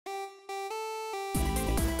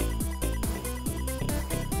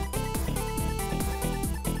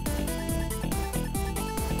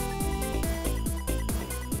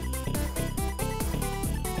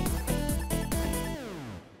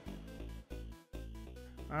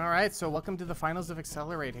All right, so welcome to the finals of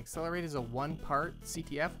Hackceler8. Hackceler8 is a one-part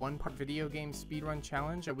CTF, one-part video game speedrun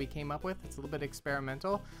challenge that we came up with. It's a little bit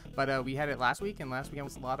experimental, but we had it last week, and last weekend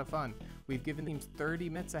was a lot of fun. We've given teams 30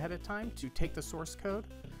 minutes ahead of time to take the source code,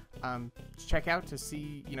 check out to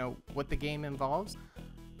see, what the game involves,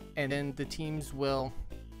 and then the teams will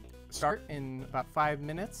start in about 5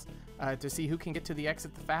 minutes to see who can get to the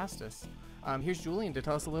exit the fastest. Here's Julian to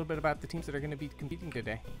tell us a little bit about the teams that are going to be competing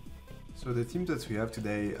today. So the team that we have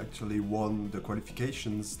today actually won the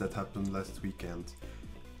qualifications that happened last weekend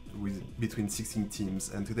between 16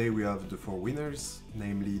 teams, and today we have the 4 winners,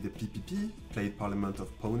 namely the PPP, Played Parliament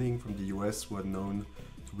of Pawning from the US, who are known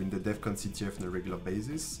to win the DEFCON CTF on a regular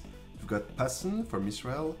basis. We've got Pasten from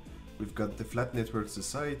Israel, we've got the Flat Network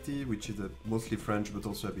Society, which is a mostly French but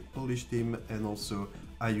also a bit Polish team, and also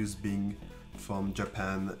I Use Bing from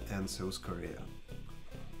Japan and South Korea.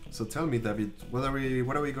 So tell me, David, what are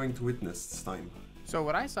we going to witness this time? So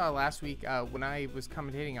what I saw last week when I was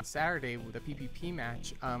commentating on Saturday with a PPP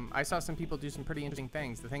match, I saw some people do some pretty interesting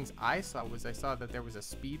things. The things I saw that there was a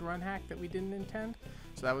speedrun hack that we didn't intend.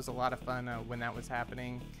 So that was a lot of fun when that was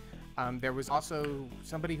happening. There was also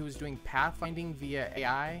somebody who was doing pathfinding via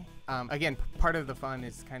AI. Again, part of the fun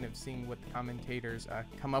is kind of seeing what the commentators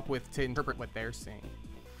come up with to interpret what they're seeing.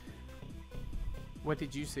 What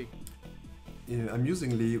did you see?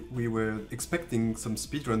 Amusingly, we were expecting some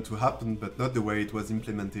speedrun to happen, but not the way it was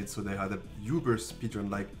implemented. So they had a uber speedrun,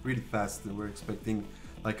 like really fast. They were expecting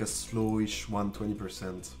like a slowish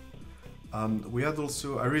 120%. We had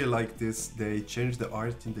also, I really like this, they changed the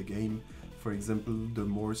art in the game. For example, the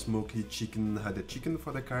more smoky chicken had a chicken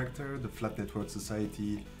for the character, the Flat Network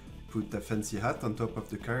Society put a fancy hat on top of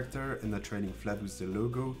the character and a trailing flag with the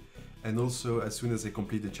logo. And also, as soon as they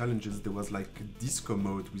complete the challenges, there was like a disco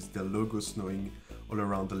mode with the logo snowing all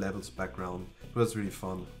around the level's background. It was really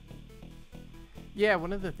fun. Yeah,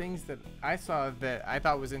 one of the things that I saw that I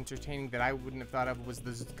thought was entertaining that I wouldn't have thought of was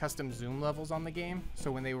the custom zoom levels on the game.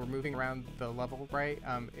 So when they were moving around the level, right,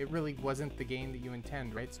 it really wasn't the game that you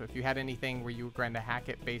intend, right? So if you had anything where you were trying to hack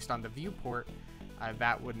it based on the viewport,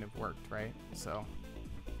 that wouldn't have worked, right? So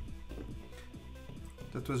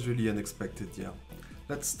that was really unexpected, yeah.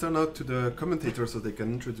 Let's turn out to the commentators so they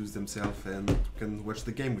can introduce themselves and can watch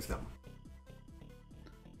the game with them.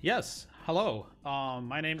 Yes, hello.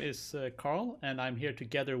 My name is Carl, and I'm here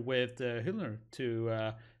together with Hülner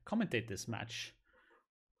to commentate this match.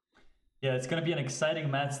 Yeah, it's going to be an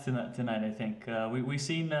exciting match tonight, I think. We've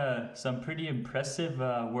seen some pretty impressive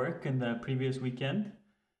work in the previous weekend,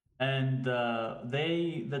 and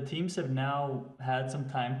the teams have now had some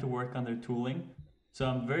time to work on their tooling. So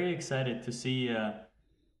I'm very excited to see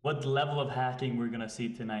what level of hacking we're going to see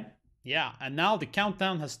tonight. Yeah, and now the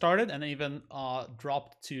countdown has started and even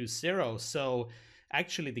dropped to 0. So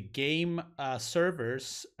actually the game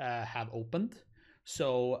servers have opened.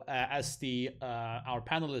 So as our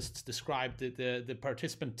panelists described, the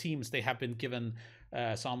participant teams, they have been given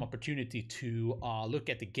some opportunity to look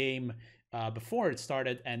at the game before it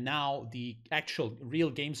started. And now the actual real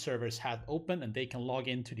game servers have opened and they can log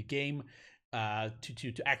into the game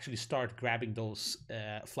to actually start grabbing those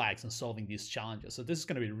flags and solving these challenges. So this is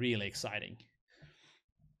going to be really exciting.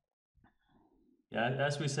 Yeah,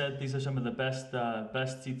 as we said, these are some of the best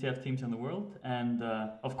CTF teams in the world, and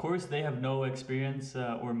of course they have no experience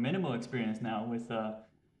or minimal experience now with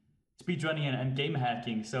speedrunning and game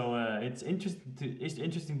hacking. So it's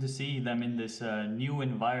interesting to see them in this new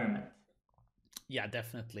environment. Yeah,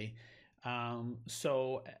 definitely.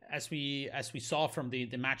 So as we saw from the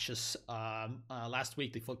matches last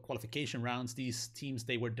week, the qualification rounds, these teams,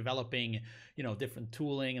 they were developing different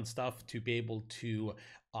tooling and stuff to be able to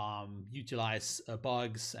utilize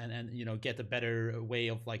bugs and get a better way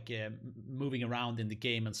of moving around in the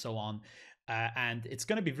game and so on. And it's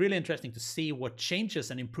going to be really interesting to see what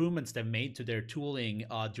changes and improvements they've made to their tooling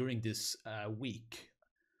during this week.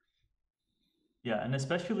 Yeah, and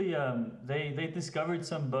especially they discovered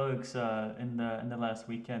some bugs in the last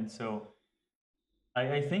weekend. So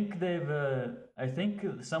I think I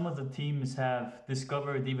think some of the teams have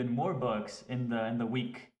discovered even more bugs in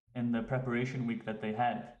the preparation week that they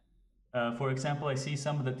had. For example, I see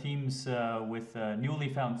some of the teams with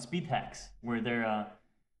newly found speed hacks where they're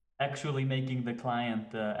actually making the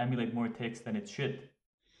client emulate more ticks than it should.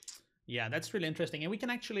 Yeah, that's really interesting, and we can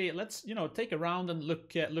actually let's take a round and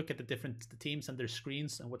look at the different teams and their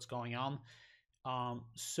screens and what's going on.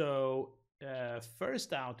 So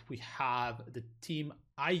first out we have the team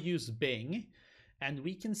I Use Bing, and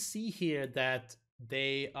we can see here that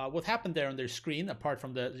they what happened there on their screen, apart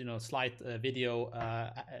from the slight video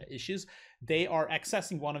issues, they are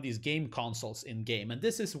accessing one of these game consoles in game, and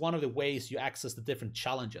this is one of the ways you access the different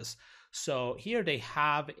challenges. So here they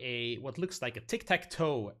have what looks like a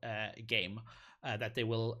tic-tac-toe game that they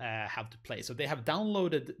will have to play. So they have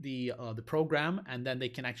downloaded the program, and then they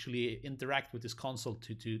can actually interact with this console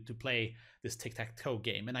to play this tic-tac-toe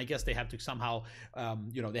game. And I guess they have to somehow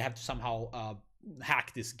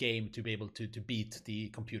hack this game to be able to beat the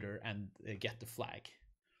computer and get the flag.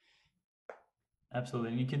 Absolutely,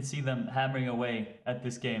 and you can see them hammering away at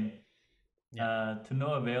this game to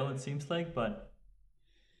no avail, it seems like. But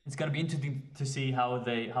it's going to be interesting to see how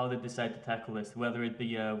they decide to tackle this, whether it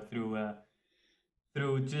be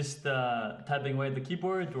through just typing away at the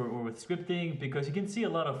keyboard or with scripting, because you can see a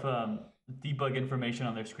lot of debug information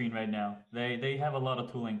on their screen right now. They have a lot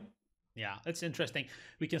of tooling. Yeah, it's interesting.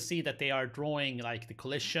 We can see that they are drawing like the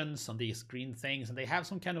collisions on these green things, and they have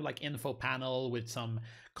some kind of like info panel with some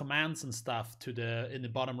commands and stuff in the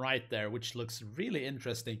bottom right there, which looks really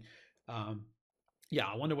interesting. Yeah,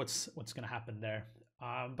 I wonder what's going to happen there.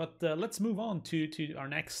 But let's move on to our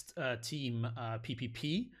next team,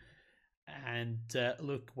 PPP, and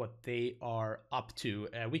look what they are up to.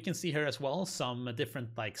 We can see here as well some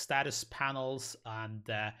different like status panels, and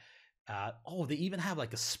they even have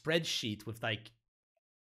like a spreadsheet with like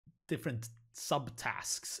different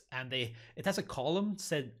subtasks, and it has a column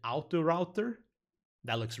said auto router.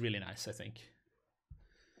 That looks really nice, I think.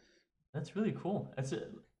 That's really cool.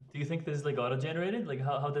 Do you think this is like auto-generated? Like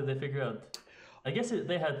how did they figure out? I guess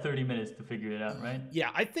they had 30 minutes to figure it out, right? Yeah,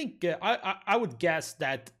 I think I would guess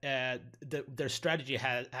that their strategy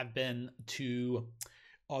have been to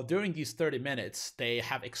during these 30 minutes, they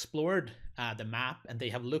have explored the map, and they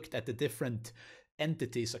have looked at the different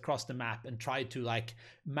entities across the map and tried to like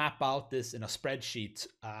map out this in a spreadsheet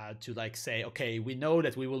to like say, okay, we know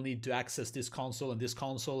that we will need to access this console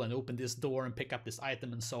and open this door and pick up this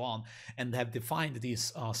item and so on, and have defined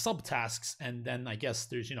these subtasks. And then I guess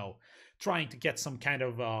there's trying to get some kind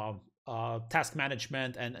of task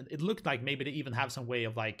management, and it looked like maybe they even have some way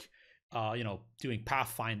of like doing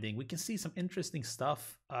pathfinding. We can see some interesting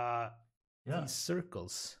stuff. These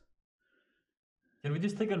circles. Can we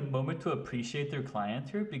just take a moment to appreciate their client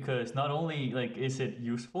here? Because not only like is it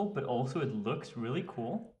useful, but also it looks really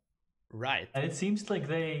cool. Right. And it seems like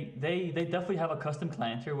they definitely have a custom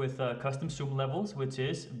client here with custom zoom levels, which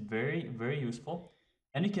is very, very useful.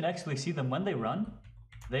 And you can actually see them when they run.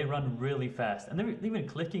 They run really fast, and they're even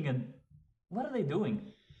clicking. And what are they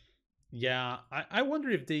doing? Yeah, I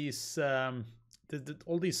wonder if these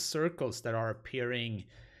all these circles that are appearing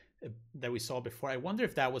that we saw before, I wonder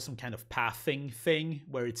if that was some kind of pathing thing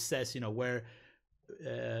where it says where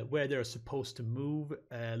they're supposed to move.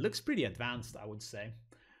 Looks pretty advanced, I would say.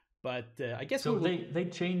 But I guess so. They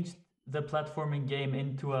changed the platforming game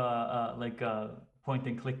into a point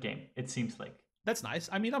and click game. It seems like. That's nice.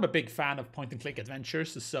 I mean, I'm a big fan of point and click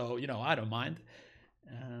adventures, so I don't mind.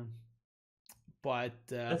 But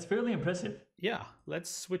that's fairly impressive. Yeah, let's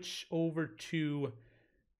switch over to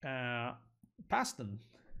pasten.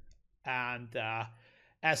 And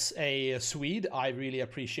as a Swede, I really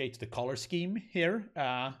appreciate the color scheme here,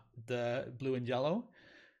 the blue and yellow.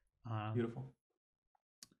 Beautiful.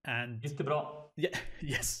 And Jättebra. Yeah,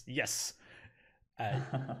 yes.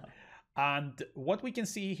 And what we can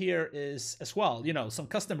see here is as well, some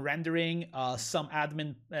custom rendering, some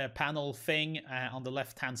admin panel thing on the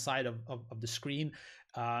left-hand side of the screen.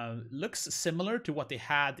 Looks similar to what they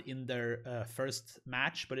had in their first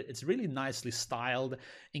match, but it's really nicely styled,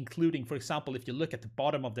 including, for example, if you look at the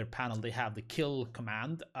bottom of their panel, they have the kill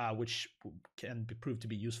command, which can prove to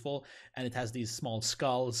be useful, and it has these small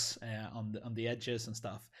skulls on the edges and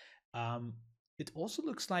stuff. It also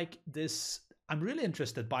looks like this. I'm really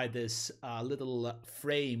interested by this little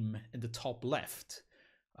frame in the top left.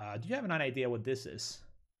 Do you have an idea what this is?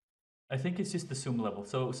 I think it's just the zoom level.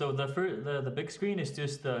 So the big screen is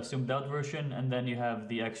just the zoomed out version, and then you have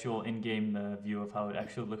the actual in-game view of how it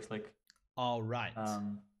actually looks like. All right.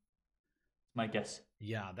 My guess.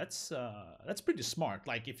 Yeah, that's pretty smart.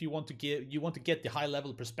 Like if you want to get the high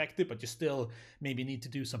level perspective, but you still maybe need to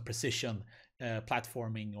do some precision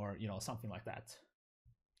platforming or something like that.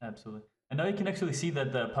 Absolutely. And now you can actually see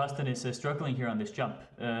that the pasten is struggling here on this jump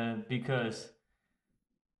because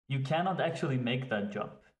you cannot actually make that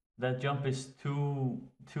jump. That jump is too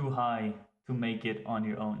high to make it on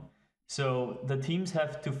your own. So the teams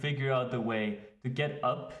have to figure out the way to get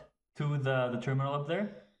up to the terminal up there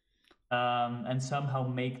and somehow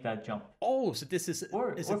make that jump. Oh, so this is...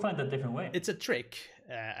 Or find a different way. It's a trick,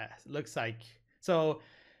 looks like. So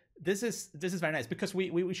This is very nice because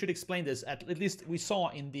we should explain this. At least we saw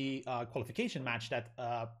in the qualification match that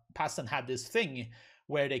Pasten had this thing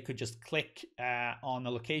where they could just click on a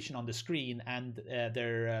location on the screen, and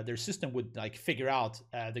their system would like figure out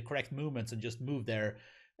the correct movements and just move there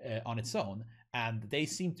on its own. And they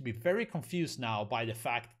seem to be very confused now by the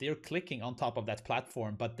fact they're clicking on top of that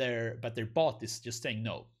platform, but their bot is just saying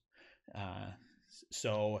no.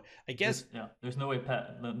 So I guess there's no way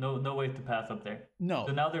no way to path up there. No.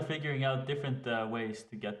 So now they're figuring out different ways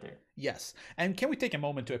to get there. Yes, and can we take a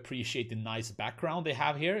moment to appreciate the nice background they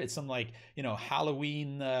have here? It's some like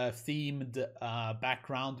Halloween themed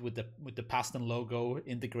background with the Pasten logo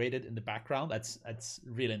integrated in the background. That's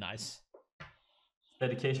really nice.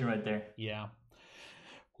 Dedication right there. Yeah.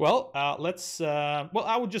 Well, let's. Well,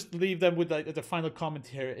 I would just leave them with the final comment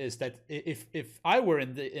here is that if I were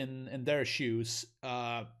in their shoes,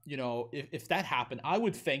 if that happened, I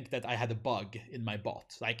would think that I had a bug in my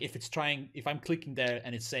bot. Like if I'm clicking there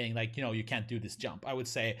and it's saying like you can't do this jump, I would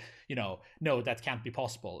say no, that can't be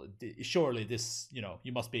possible. Surely this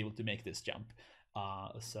you must be able to make this jump.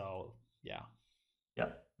 So yeah. Yeah,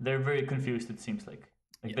 they're very confused. It seems like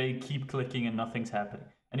they keep clicking and nothing's happening.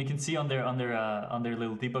 And you can see on their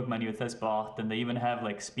little debug menu it says bot, and they even have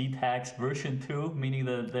like speed hacks version 2, meaning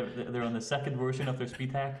that they're on the second version of their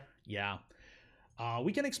speed hack. Yeah,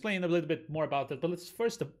 we can explain a little bit more about that, but let's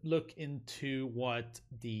first look into what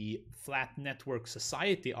the Flat Network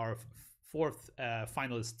Society, our fourth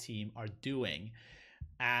finalist team, are doing,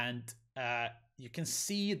 and you can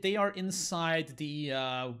see they are inside the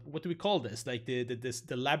what do we call this? Like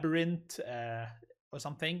the labyrinth or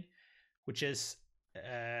something, which is.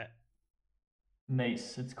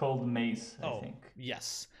 Maze. It's called Maze, I think.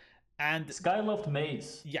 Yes. And Skyloft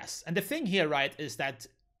Maze. Yes. And the thing here, right, is that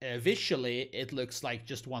visually it looks like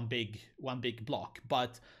just one big block,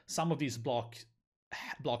 but some of these blocks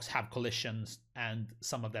have collisions and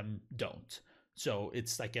some of them don't. So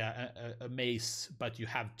it's like a maze, but you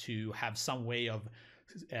have to have some way of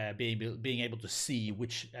being able to see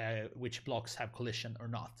which blocks have collision or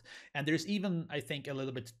not. And there's even, I think, a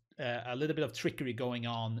little bit of trickery going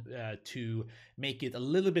on to make it a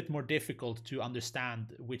little bit more difficult to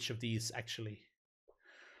understand which of these actually.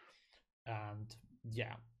 And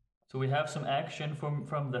yeah. So we have some action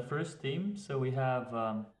from the first team. So we have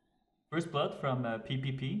First Blood from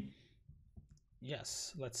PPP.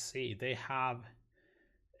 Yes, let's see. They have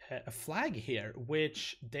a flag here,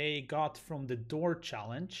 which they got from the door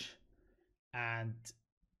challenge, and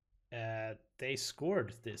they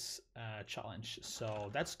scored this challenge, so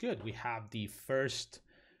that's good. We have the first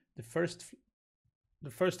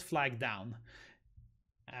flag down,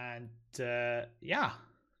 and yeah.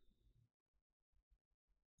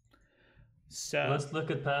 So let's look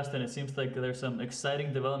at Pasten. It seems like there's some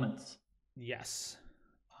exciting developments. Yes.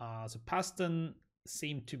 So Pasten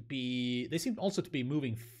seem also to be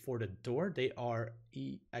moving for the door. They are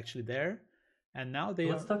actually there, and now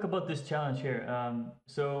let's talk about this challenge here.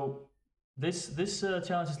 So this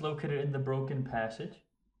challenge is located in the broken passage,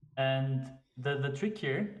 and the trick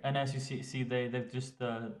here, and as you see they've just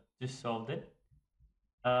solved it.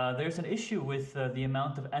 There's an issue with the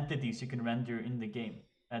amount of entities you can render in the game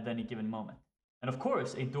at any given moment, and of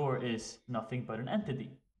course a door is nothing but an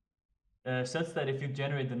entity, such that if you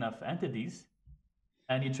generate enough entities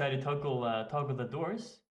and you try to toggle the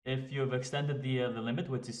doors, if you have extended the limit,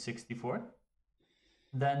 which is 64,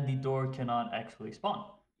 then the door cannot actually spawn,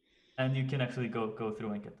 and you can actually go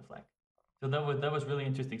through and get the flag. So that was really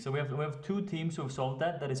interesting. So we have two teams who have solved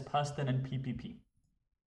that. That is Pasten and PPP.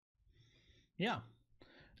 Yeah,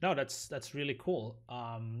 no, that's really cool.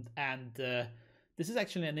 And this is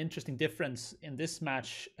actually an interesting difference in this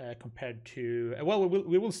match compared to. Well,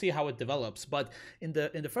 we will see how it develops. But in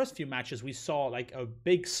the first few matches, we saw like a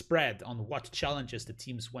big spread on what challenges the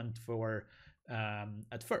teams went for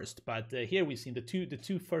at first. But here we've seen the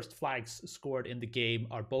two first flags scored in the game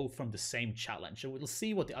are both from the same challenge. And we'll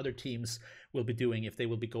see what the other teams will be doing, if they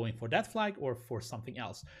will be going for that flag or for something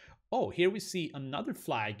else. Oh, here we see another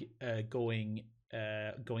flag going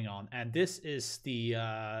on, and this is the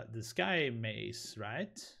Sky Maze,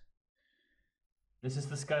 right? This is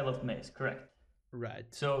the Skyloft Maze, correct? Right.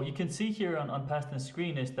 So you can see here on Pasten's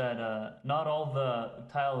screen is that not all the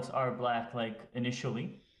tiles are black like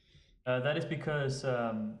initially. That is because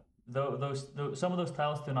some of those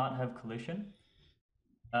tiles do not have collision,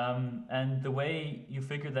 and the way you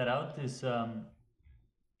figure that out is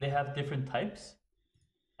they have different types,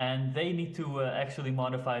 and they need to actually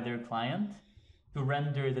modify their client to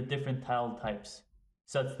render the different tile types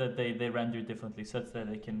such that they render differently, such that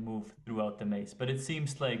they can move throughout the maze. But it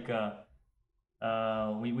seems like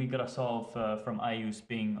we got a solve from IU's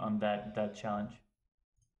being on that challenge.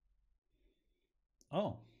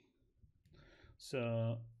 Oh,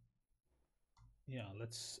 so yeah,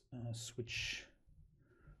 let's switch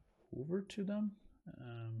over to them.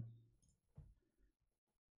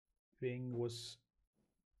 Bing was.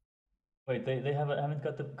 Wait, they haven't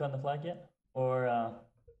gotten the flag yet, or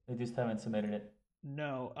they just haven't submitted it.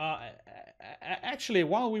 No, actually,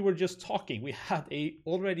 while we were just talking, we had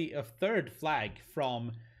already a third flag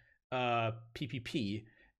from PPP,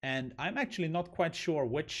 and I'm actually not quite sure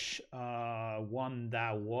which one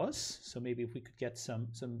that was. So maybe if we could get some.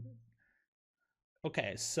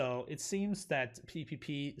 Okay, so it seems that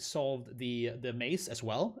PPP solved the maze as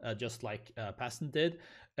well, just like pasten did,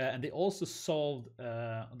 and they also solved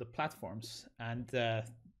the platforms. And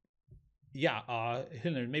yeah,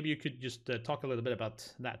 Hilner, maybe you could just talk a little bit about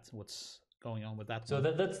that. What's going on with that? So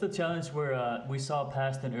that's the challenge where we saw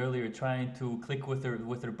pasten earlier trying to click with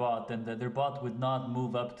their bot, and their bot would not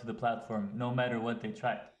move up to the platform no matter what they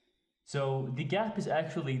tried. So the gap is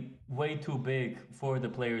actually way too big for the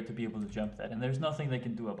player to be able to jump that, and there's nothing they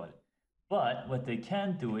can do about it. But what they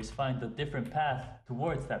can do is find a different path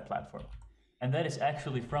towards that platform, and that is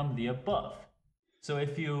actually from the above. So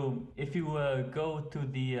if you go to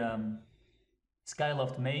the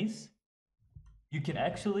Skyloft maze, you can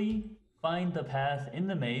actually find the path in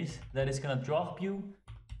the maze that is gonna drop you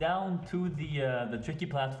down to the tricky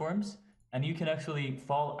platforms, and you can actually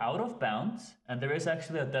fall out of bounds, and there is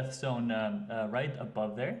actually a death zone right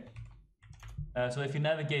above there. So if you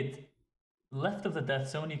navigate left of the death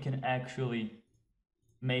zone, you can actually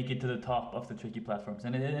make it to the top of the tricky platforms.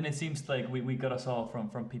 And it seems like we got a solve from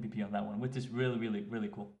PPP on that one, which is really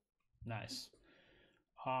cool. Nice.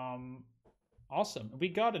 Awesome. We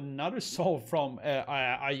got another solve from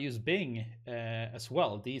I use Bing as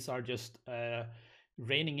well. These are just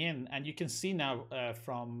raining in, and you can see now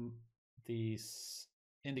from these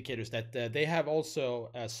indicators that they have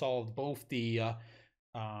also solved both the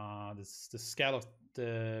scale of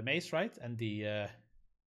the maze, right, and the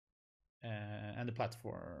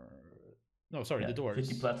platform. No, sorry, the doors.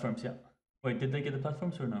 50 platforms, yeah. Wait, did they get the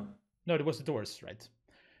platforms or no? No, it was the doors, right?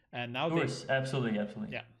 And now doors, absolutely.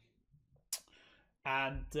 Yeah.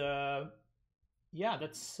 And yeah,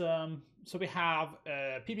 that's so we have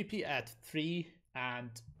PPP at 3,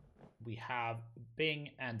 and we have Bing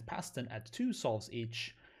and pasten at 2 solves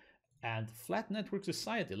each. And Flat Network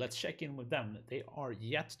Society, let's check in with them. They are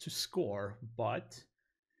yet to score, but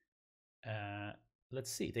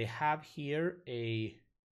let's see. They have here a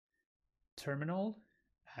terminal,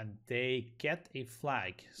 and they get a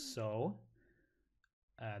flag. So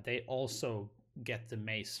they also get the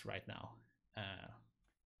maze right now.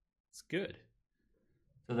 It's good.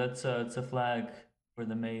 So that's it's a flag for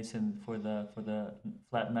the maze and for the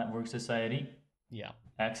Flat Network Society. Yeah.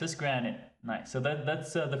 Access granted. Nice. So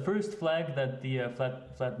that's the first flag that the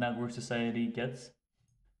Flat Network Society gets.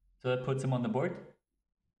 So that puts them on the board.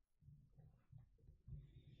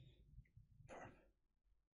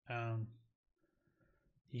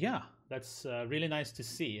 Yeah, that's really nice to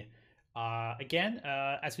see. Again,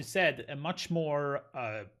 as we said, a much more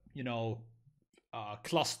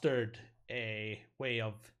clustered way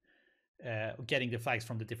of getting the flags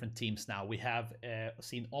from the different teams now. We have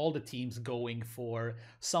seen all the teams going for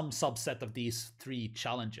some subset of these 3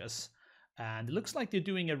 challenges. And it looks like they're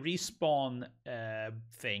doing a respawn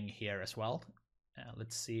thing here as well.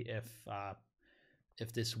 Let's see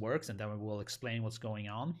if this works, and then we will explain what's going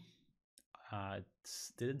on. It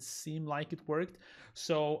didn't seem like it worked.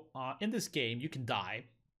 So in this game, you can die.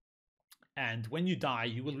 And when you die,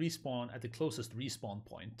 you will respawn at the closest respawn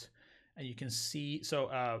point. And you can see, so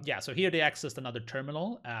here they accessed another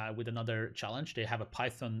terminal with another challenge. They have a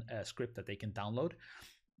Python script that they can download.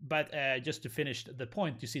 But just to finish the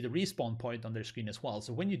point, you see the respawn point on their screen as well.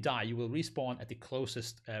 So when you die, you will respawn at the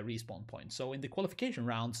closest respawn point. So in the qualification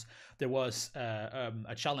rounds, there was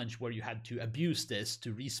a challenge where you had to abuse this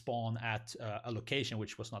to respawn at a location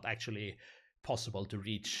which was not actually possible to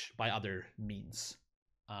reach by other means.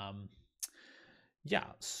 Yeah,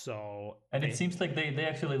 so... And it seems like they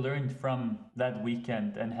actually learned from that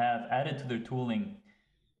weekend and have added to their tooling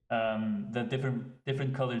the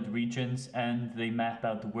different colored regions, and they map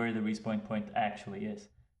out where the respawn point actually is.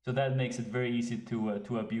 So that makes it very easy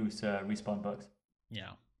to abuse respawn bugs.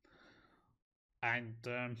 Yeah. And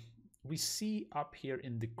we see up here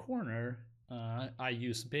in the corner, I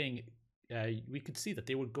use Bing, we could see that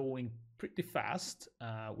they were going pretty fast,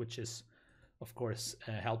 which is of course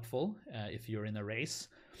helpful if you're in a race.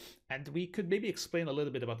 And we could maybe explain a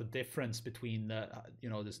little bit about the difference between the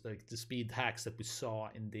speed hacks that we saw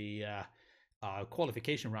in the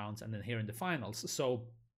qualification rounds and then here in the finals. So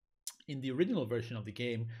in the original version of the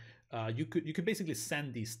game, you could basically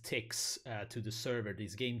send these ticks to the server,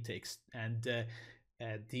 these game ticks, and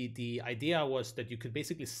the idea was that you could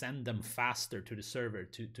basically send them faster to the server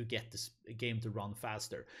to get this game to run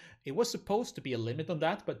faster. It was supposed to be a limit on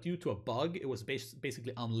that, but due to a bug, it was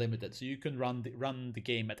basically unlimited. So you can run the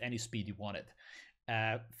game at any speed you wanted.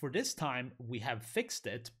 For this time, we have fixed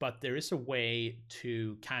it, but there is a way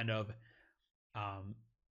to kind of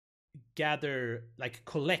gather, like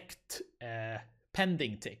collect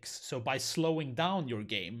pending ticks. So by slowing down your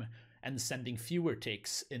game and sending fewer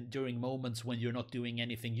ticks during moments when you're not doing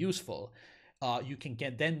anything useful, you can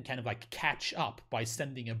then kind of like catch up by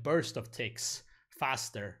sending a burst of ticks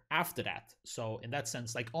faster after that. So in that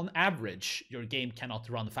sense, like on average, your game cannot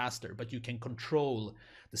run faster, but you can control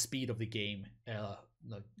the speed of the game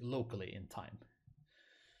locally in time.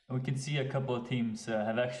 We can see a couple of teams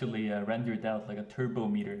have actually rendered out like a turbo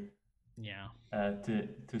meter. Yeah.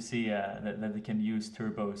 To see that they can use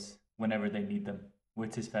turbos whenever they need them,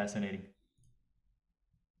 which is fascinating.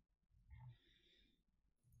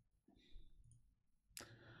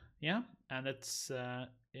 Yeah, and it's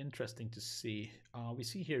interesting to see. We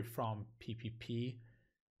see here from PPP,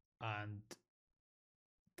 and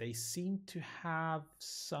they seem to have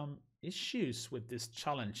some issues with this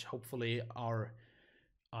challenge. Hopefully our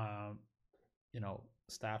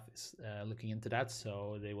staff is looking into that,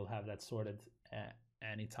 so they will have that sorted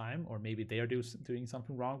anytime, or maybe they are doing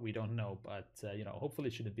something wrong. We don't know, but hopefully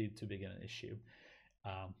it shouldn't be too big an issue.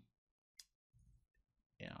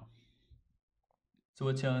 Yeah. So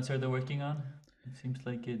what challenge are they working on? It seems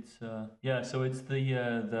like it's so it's the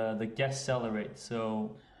Hackceler8.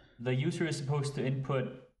 So the user is supposed to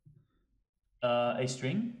input a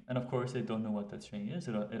string, and of course they don't know what that string is.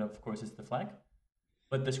 It of course is the flag.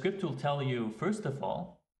 But the script will tell you, first of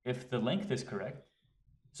all, if the length is correct.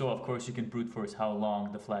 So of course you can brute force how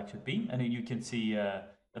long the flag should be, and you can see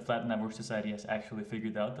the Flat Network Society has actually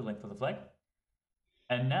figured out the length of the flag.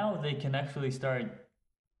 And now they can actually start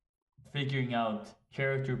figuring out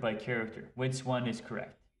character by character which one is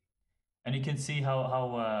correct. And you can see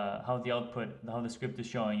how the output, how the script is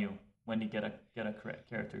showing you when you get a correct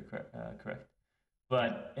character correct.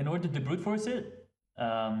 But in order to brute force it,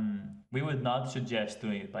 we would not suggest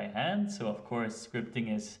doing it by hand. So of course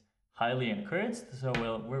scripting is highly encouraged. So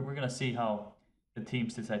we're gonna see how the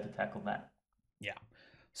teams decide to tackle that. Yeah.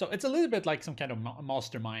 So it's a little bit like some kind of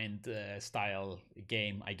mastermind style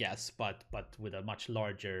game, I guess, but with a much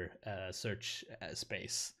larger search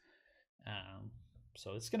space.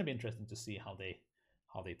 So it's going to be interesting to see how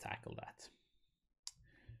they tackle that.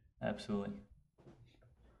 Absolutely.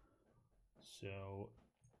 So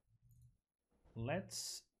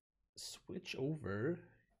let's switch over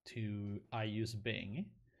to I use Bing,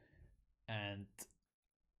 and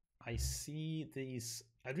I see these.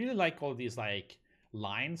 I really like all these like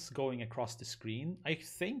lines going across the screen. I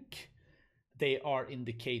think they are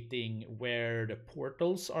indicating where the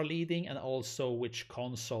portals are leading and also which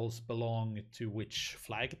consoles belong to which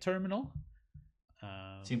flag terminal.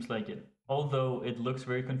 Seems like it. Although it looks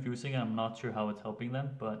very confusing, I'm not sure how it's helping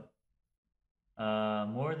them, but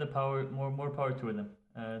more power to them.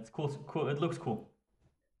 It's cool. It looks cool.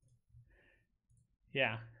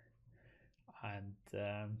 Yeah, and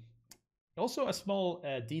also a small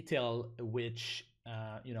detail which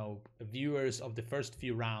viewers of the first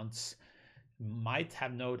few rounds might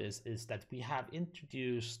have noticed is that we have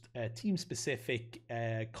introduced team-specific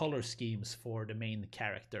color schemes for the main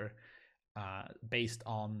character based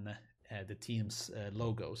on the team's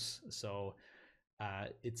logos. So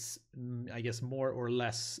it's, I guess, more or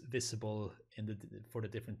less visible for the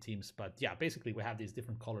different teams. But yeah, basically we have these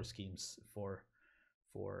different color schemes for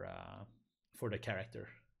the character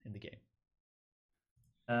in the game.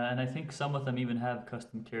 And I think some of them even have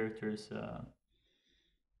custom characters.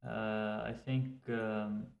 I think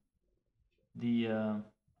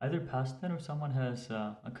either Pasten or someone has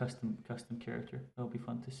a custom character. That'll be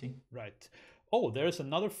fun to see. Right. Oh, there's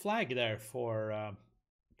another flag there for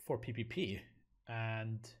PPP,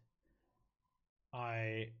 and so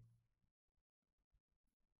that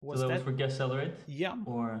was for Hackceler8? Yeah.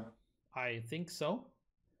 Or I think so.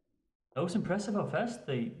 That was impressive how fast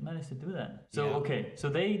they managed to do that. So yeah. Okay, so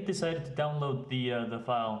they decided to download the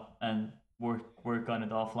file and work on it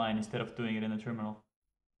offline instead of doing it in the terminal.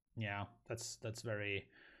 Yeah, that's very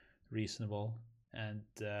reasonable and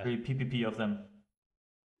very PPP of them.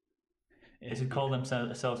 They should call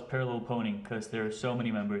themselves parallel pwning because there are so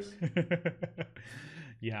many members.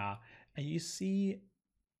 Yeah, and you see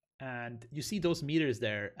those meters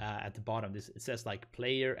there at the bottom. It says like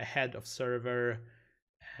player ahead of server,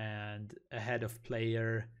 and ahead of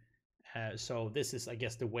player. So this is, I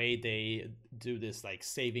guess, the way they do this, like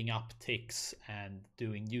saving up ticks and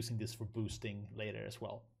using this for boosting later as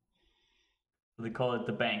well. They call it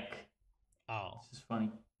the bank. Oh, this is funny.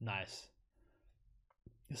 Nice.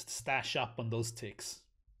 Just stash up on those ticks.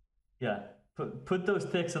 Yeah, put those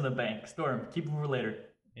ticks on the bank. Storm, keep them for later.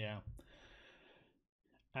 Yeah.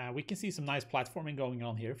 We can see some nice platforming going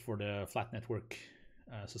on here for the Flat Network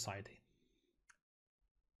Society.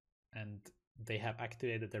 And they have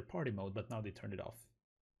activated their party mode, but now they turned it off.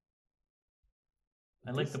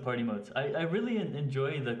 I like the party modes. I really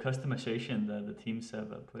enjoy the customization that the teams have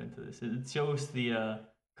put into this. It shows the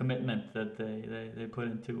commitment that they put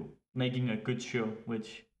into making a good show,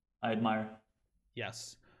 which I admire.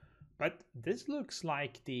 Yes, but this looks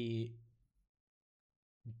like the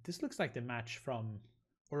match from,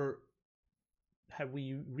 or have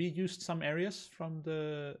we reused some areas from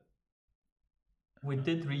the? We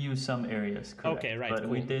did reuse some areas, correct. Okay, right. But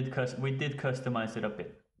cool. we did customize it a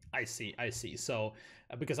bit. I see. So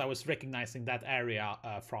because I was recognizing that area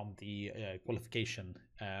from the qualification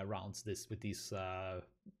rounds, with these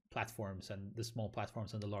platforms and the small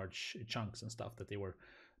platforms and the large chunks and stuff that they were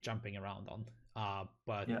jumping around on.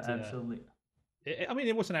 But yeah, absolutely. I mean,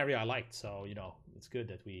 it was an area I liked, so it's good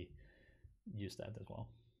that we used that as well.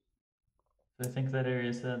 So I think that area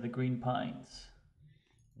is the Green Pines.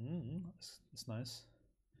 It's nice.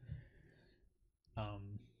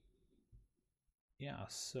 Yeah,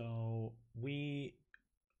 so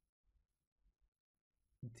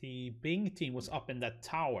the Bing team was up in that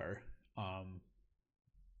tower,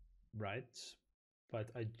 right? But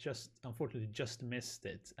I unfortunately just missed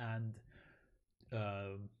it, and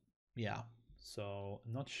yeah, so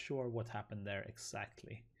I'm not sure what happened there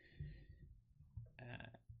exactly,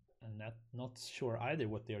 and not sure either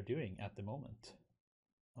what they are doing at the moment.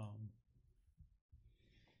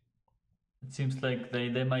 It seems like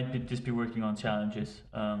they might just be working on challenges,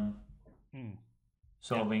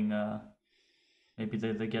 solving maybe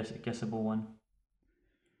the guessable one.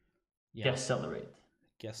 Yeah.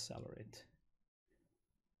 Hackceler8.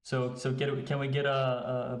 So can we get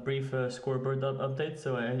a brief scoreboard update?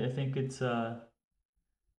 So I think it's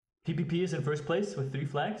PPP is in first place with 3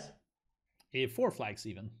 flags. 4 flags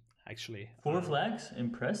even, actually. 4 flags,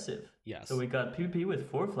 impressive. Yes. So we got PPP with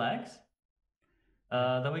 4 flags.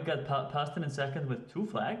 Then we got Pasten in second with 2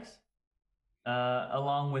 flags,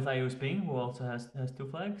 along with IO's Bing, who also has 2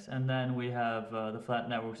 flags, and then we have the Flat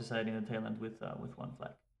Network Society in the tail end with 1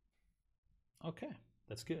 flag. Okay,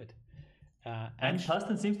 that's good. And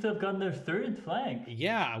Pasten seems to have gotten their 3rd flag.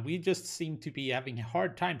 Yeah, we just seem to be having a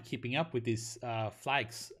hard time keeping up with these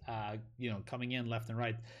flags, coming in left and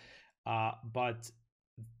right. But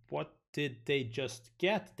what did they just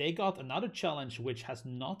get? They got another challenge which has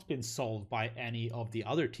not been solved by any of the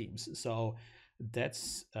other teams. So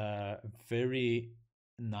that's very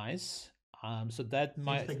nice. So that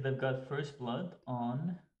might. Seems like they've got first blood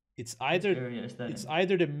on. It's either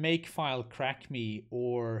the Makefile Crack Me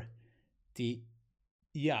or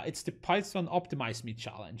it's the Python Optimize Me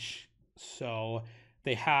challenge. So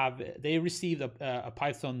they received a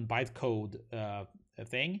Python bytecode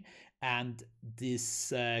thing, and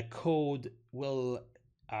this code will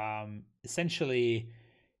essentially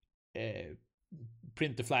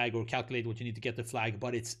print the flag or calculate what you need to get the flag,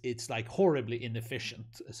 but it's like horribly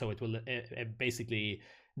inefficient, so it will basically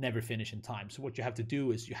never finish in time. So what you have to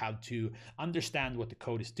do is you have to understand what the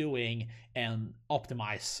code is doing and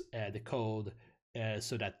optimize the code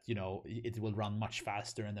so that it will run much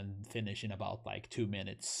faster and then finish in about like 2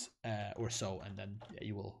 minutes or so, and then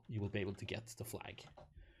you will be able to get the flag.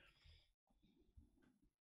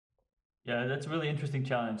 Yeah, that's a really interesting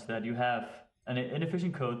challenge, that you have an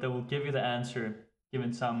inefficient code that will give you the answer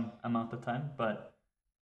given some amount of time, but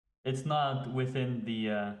it's not within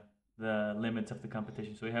the limits of the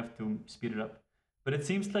competition, so you have to speed it up. But it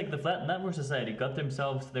seems like the Flat Network Society got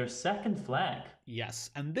themselves their 2nd flag.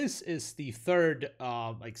 Yes, and this is the 3rd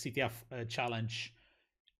CTF challenge,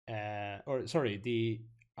 the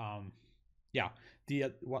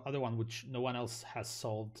other one which no one else has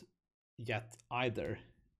solved yet either.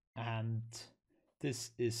 And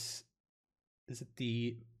this is it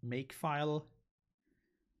the Makefile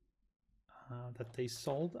that they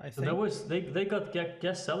sold? I think so that was they got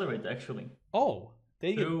Hackceler8 actually. Oh,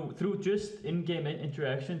 through just in-game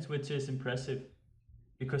interactions, which is impressive,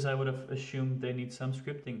 because I would have assumed they need some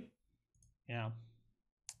scripting. Yeah.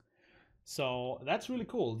 So that's really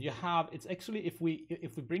cool. It's actually, if we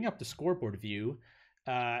bring up the scoreboard view,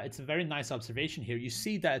 it's a very nice observation here. You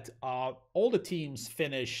see that all the teams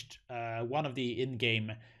finished one of the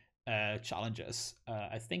in-game challenges.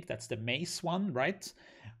 I think that's the mace one, right?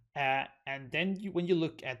 And then when you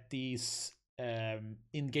look at these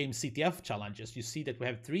in-game CTF challenges, you see that we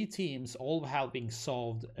have 3 teams all having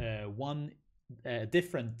solved one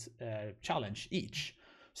different challenge each.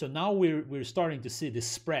 So now we're starting to see this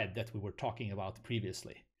spread that we were talking about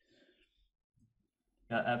previously.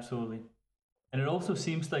 Yeah, absolutely. And it also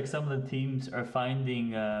seems like some of the teams are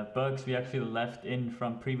finding bugs we actually left in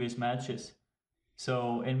from previous matches.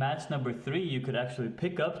 So in match number 3, you could actually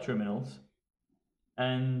pick up terminals,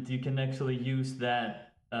 and you can actually use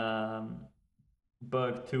that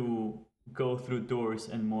bug to go through doors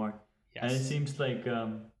and more. Yes. And it seems like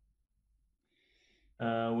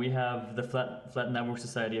we have the Flat Network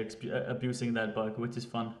Society abusing that bug, which is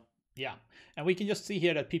fun. Yeah, and we can just see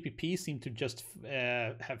here that PPP seem to just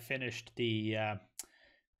have finished the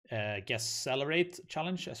Hackceler8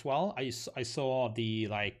 challenge as well. I saw the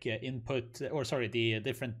the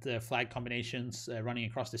different flag combinations running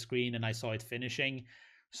across the screen, and I saw it finishing.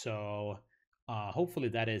 So hopefully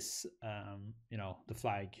that is the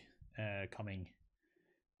flag coming,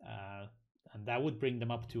 and that would bring them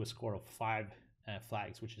up to a score of 5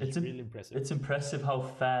 flags, which is really impressive. It's impressive how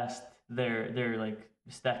fast they're like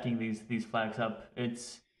stacking these flags up.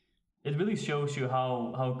 It really shows you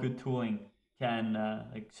how good tooling can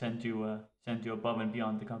send you above and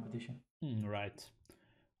beyond the competition. Right.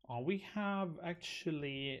 We have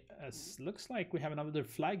actually looks like we have another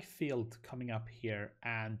flag field coming up here,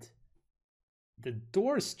 and the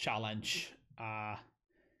doors challenge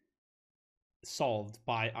solved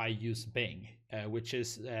by I use Bing, which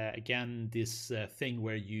is again this thing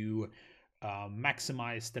where you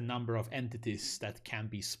maximize the number of entities that can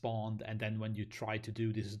be spawned, and then when you try to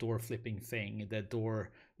do this door flipping thing, the door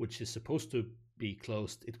which is supposed to be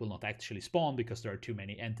closed, it will not actually spawn because there are too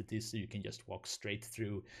many entities, so you can just walk straight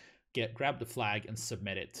through, grab the flag and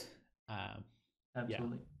submit it.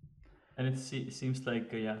 Absolutely. Yeah. And it seems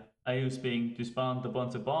like I use Bing to spawn a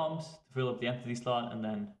bunch of bombs to fill up the entity slot, and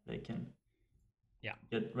then they can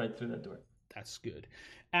get right through that door. That's good.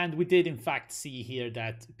 And we did in fact see here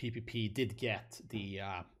that PPP did get the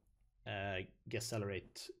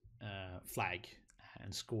Hackceler8 flag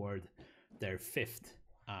and scored their 5th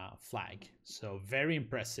flag. So very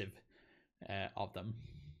impressive of them.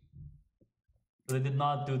 They did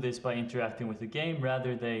not do this by interacting with the game.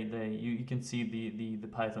 Rather, you can see the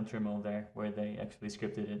Python terminal there where they actually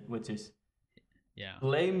scripted it, which is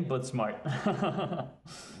lame but smart.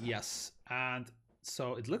 Yes, and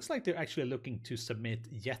so it looks like they're actually looking to submit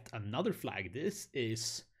yet another flag. This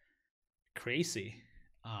is crazy.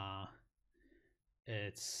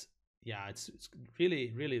 It's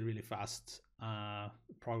really, really, really fast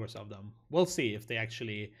progress of them. We'll see if they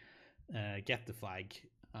actually get the flag.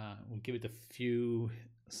 We'll give it a few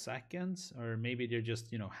seconds, or maybe they're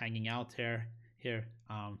just hanging out here,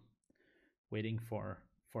 waiting for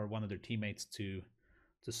one of their teammates to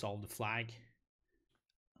solve the flag.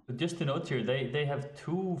 But just to note here, they have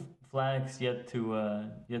 2 flags yet to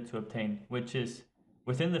obtain, which is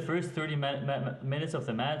within the first 30 minutes of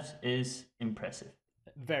the match is impressive.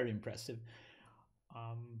 Very impressive.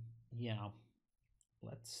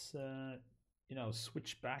 Let's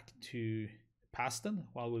switch back to pasten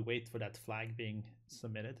while we wait for that flag being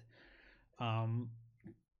submitted.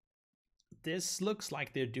 This looks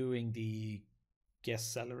like they're doing the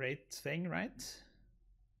Hackceler8 thing, right?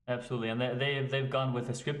 Absolutely, and they've gone with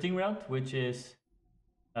a scripting route, which is,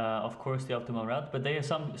 of course, the optimal route. But they are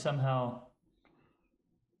somehow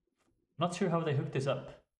not sure how they hooked this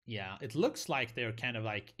up. Yeah, it looks like they're kind of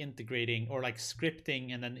like integrating or like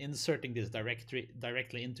scripting and then inserting this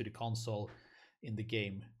directly into the console in the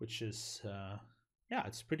game, which is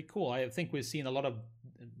it's pretty cool. I think we've seen a lot of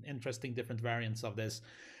interesting different variants of this.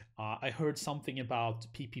 I heard something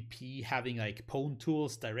about PPP having like pwn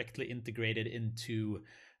tools directly integrated into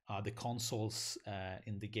the consoles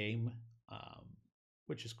in the game,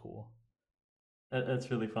 which is cool.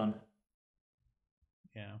 That's really fun.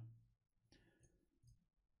 Yeah.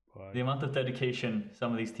 But the amount of dedication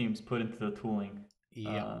some of these teams put into the tooling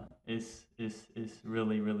is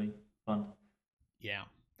really, really fun. Yeah.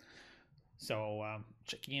 So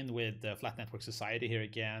checking in with the Flat Network Society here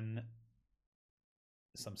again.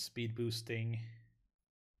 Some speed boosting.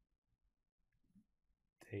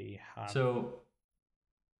 They have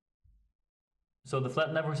so the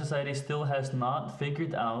Flat Network Society still has not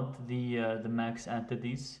figured out the max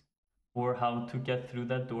entities or how to get through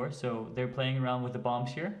that door. So they're playing around with the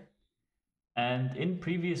bombs here. And in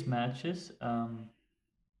previous matches,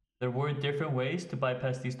 there were different ways to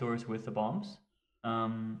bypass these doors with the bombs.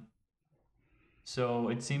 So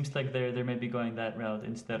it seems like they're maybe going that route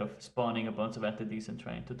instead of spawning a bunch of entities and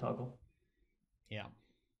trying to toggle. Yeah.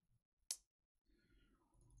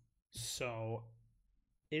 So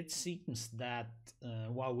it seems that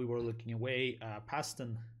while we were looking away,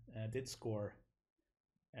 Pasten did score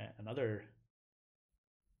another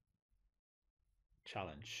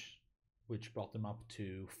challenge, which brought them up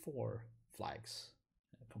to 4 flags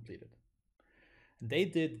completed. They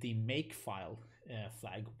did the makefile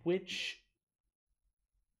flag, which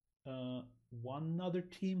one other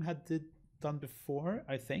team had done before,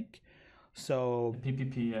 I think. So the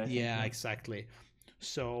PPP, I think, yeah, exactly.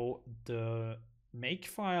 So the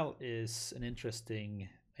makefile is an interesting,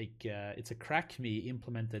 like, it's a crackme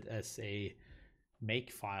implemented as a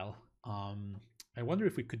makefile. I wonder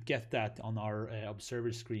if we could get that on our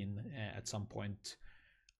observer screen at some point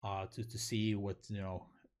to see what,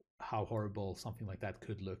 how horrible something like that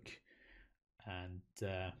could look. And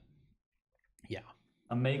yeah.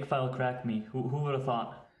 A makefile crack me. Who would have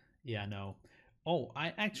thought? Yeah, no. Oh,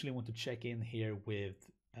 I actually want to check in here with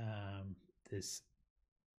this.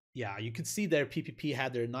 Yeah, you can see their PPP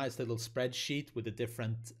had their nice little spreadsheet with the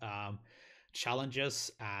different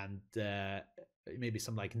challenges and maybe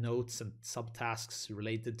some like notes and subtasks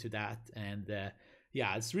related to that. And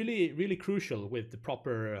yeah, it's really, really crucial with the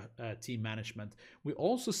proper team management. We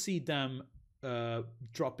also see them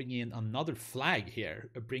dropping in another flag here,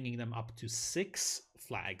 bringing them up to 6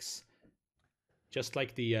 flags, just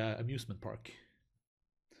like the amusement park.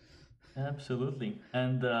 Absolutely,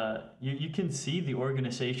 and you can see the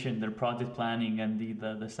organization, their project planning, and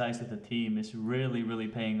the size of the team is really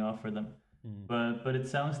paying off for them. But it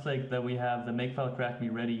sounds like that we have the makefile crack me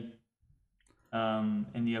ready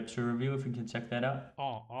in the observer view. If we can check that out.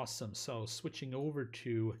 Oh, awesome! So switching over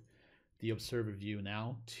to the observer view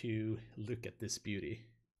now to look at this beauty.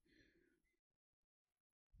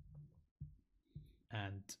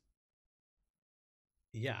 And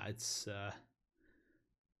yeah, it's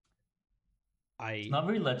It's not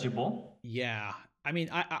very legible. Yeah, I mean,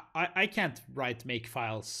 I can't write make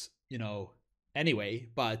files, anyway,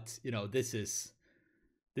 but this is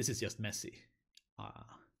just messy.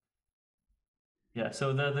 Yeah.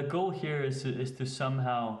 So the goal here is to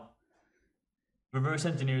somehow reverse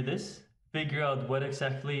engineer this, figure out what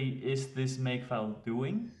exactly is this makefile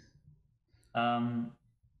doing, and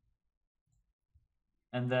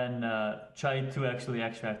then try to actually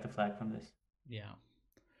extract the flag from this. Yeah.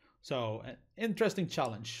 So an interesting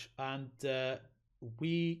challenge, and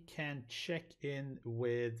we can check in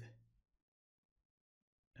with.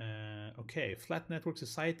 Okay, Flat Network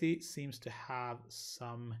Society seems to have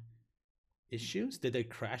some issues. Did they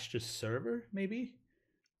crash the server? Maybe.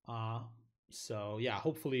 So yeah,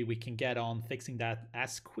 hopefully we can get on fixing that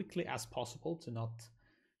as quickly as possible to not,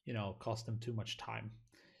 cost them too much time.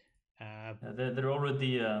 They're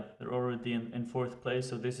already in 4th place,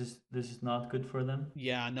 so this is not good for them.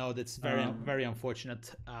 Yeah, no, that's very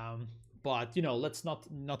unfortunate. But let's not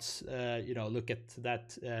look at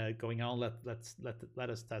that going on. Let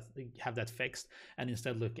us have that fixed, and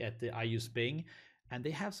instead look at the I use Bing, and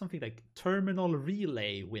they have something like terminal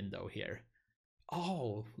relay window here.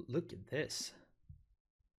 Oh, look at this.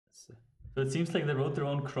 So it seems like they wrote their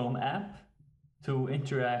own Chrome app to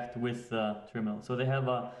interact with terminal. So they have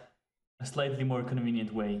a slightly more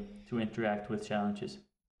convenient way to interact with challenges.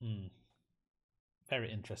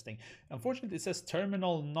 Very interesting. Unfortunately, it says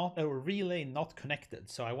terminal not or relay not connected.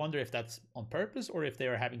 So I wonder if that's on purpose or if they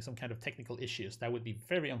are having some kind of technical issues. That would be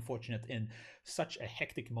very unfortunate in such a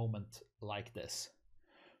hectic moment like this.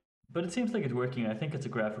 But it seems like it's working. I think it's a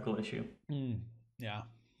graphical issue. Yeah,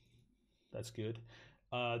 that's good.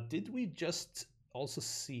 Did we just also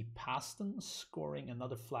see Pasten scoring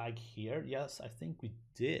another flag here? Yes, I think we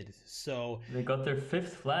did. So they got their 5th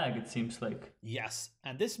flag, it seems like. Yes,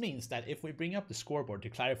 and this means that if we bring up the scoreboard to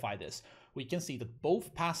clarify this, we can see that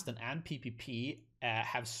both Pasten and PPP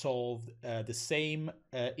have solved the same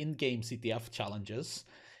in-game CTF challenges,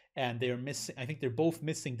 and they're missing. I think they're both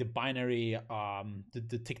missing the binary,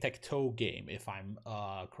 the tic-tac-toe game, if I'm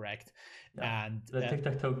correct. Yeah. And the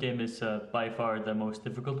tic-tac-toe game is by far the most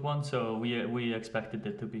difficult one, so we expected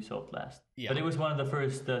it to be solved last. Yeah. But it was one of the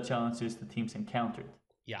first challenges the teams encountered.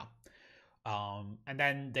 Yeah. And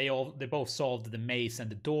then they both solved the maze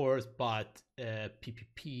and the doors, but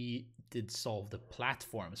PPP did solve the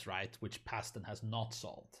platforms, right? Which Pasten has not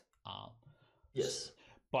solved. Yes.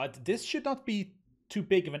 But this should not be too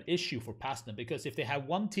big of an issue for Pasten, because if they have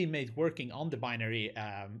one teammate working on the binary,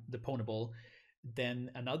 the pwnable, then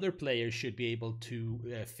another player should be able to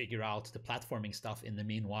figure out the platforming stuff in the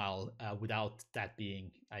meanwhile without that being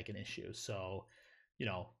like an issue. So,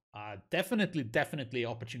 definitely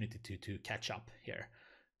opportunity to catch up here.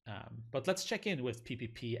 But let's check in with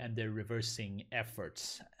PPP and their reversing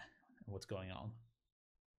efforts. What's going on?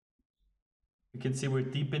 You can see we're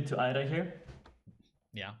deep into Ida here.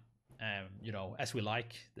 Yeah, you know, as we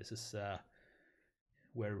like. This is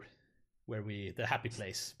where we the happy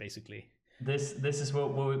place basically. This is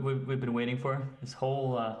what we've been waiting for. This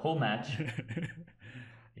whole match.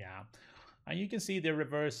 Yeah. And you can see they're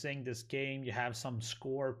reversing this game. You have some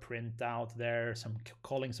score print out there, some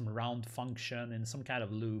calling some round function in some kind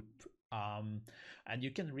of loop. And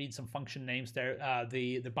you can read some function names there.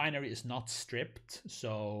 The binary is not stripped,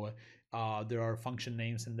 so there are function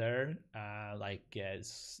names in there, it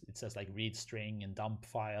says like read string and dump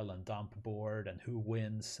file and dump board and who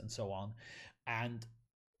wins and so on. And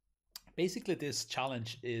basically this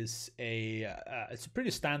challenge is it's a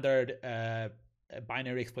pretty standard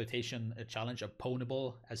binary exploitation challenge, of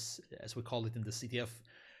pwnable as we call it in the CTF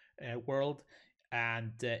world.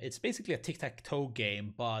 And it's basically a tic-tac-toe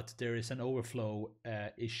game, but there is an overflow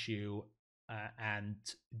issue, and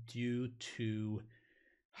due to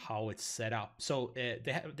how it's set up. So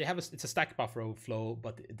they have it's a stack buffer overflow,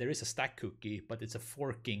 but there is a stack cookie, but it's a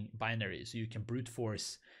forking binary, so you can brute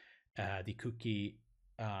force the cookie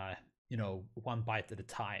one byte at a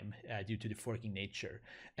time due to the forking nature.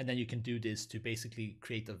 And then you can do this to basically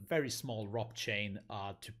create a very small ROP chain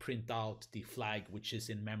to print out the flag which is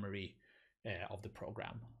in memory of the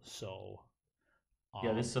program. So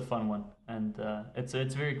yeah, this is a fun one, and it's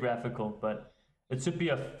very graphical, but it should be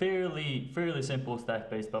a fairly simple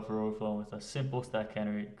stack-based buffer overflow with a simple stack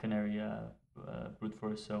canary brute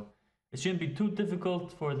force. So it shouldn't be too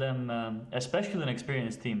difficult for them, especially an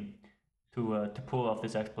experienced team, to pull off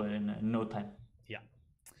this exploit in no time. Yeah.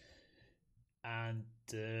 And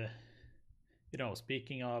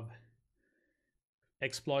speaking of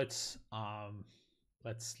exploits,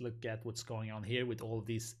 let's look at what's going on here with all of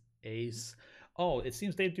these A's. Oh, it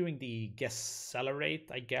seems they're doing the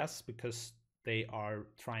Hackceler8, I guess, because they are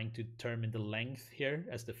trying to determine the length here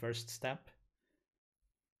as the first step.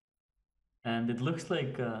 And it looks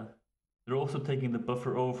like they're also taking the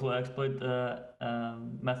buffer overflow exploit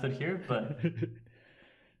method here, but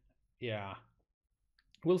yeah,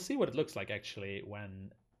 we'll see what it looks like actually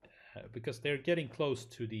when because they're getting close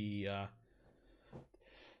to the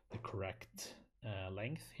correct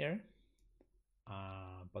length here,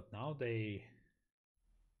 but now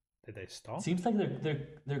did they stop? Seems like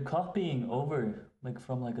they're copying over like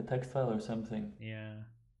from like a text file or something. Yeah.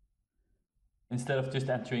 Instead of just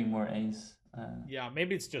entering more A's. Yeah,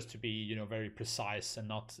 maybe it's just to be very precise and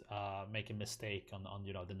not make a mistake on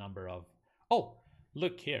the number of. Oh,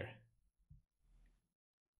 look here.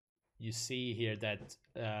 You see here that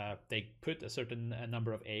they put a certain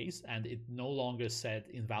number of A's and it no longer said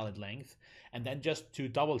invalid length. And then just to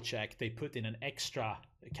double check, they put in an extra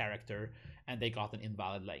character and they got an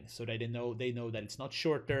invalid length. So they know that it's not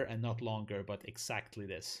shorter and not longer, but exactly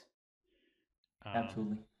this.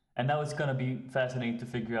 Absolutely. And now it's gonna be fascinating to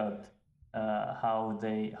figure out how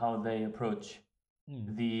they approach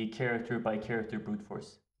the character by character brute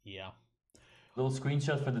force. Yeah. Little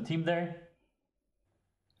screenshot for the team there.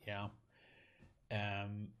 Yeah.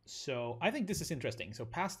 So I think this is interesting. So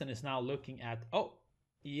Pasten is now looking at. Oh,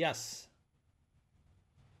 yes.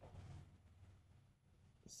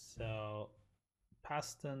 So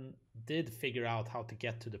Pasten did figure out how to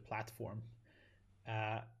get to the platform,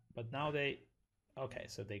 but now okay,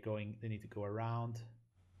 so they need to go around,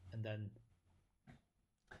 and then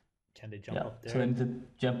can they jump up there? So they need to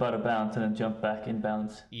jump out of bounds and then jump back in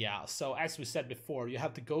bounds. Yeah, so as we said before, you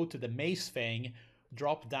have to go to the maze thing,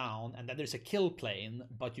 drop down, and then there's a kill plane,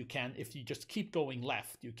 but you can, if you just keep going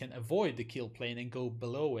left, you can avoid the kill plane and go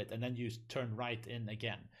below it, and then you turn right in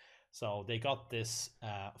again. So they got this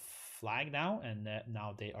flag now, and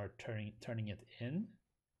now they are turning it in.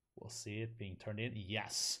 We'll see it being turned in.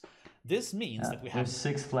 Yes. This means that we have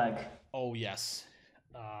 6 flag. Oh yes,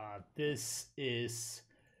 this is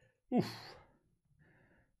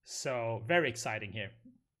so very exciting here.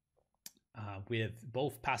 With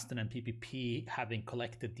both Pasten and PPP having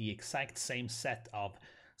collected the exact same set of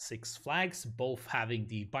 6 flags, both having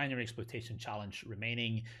the binary exploitation challenge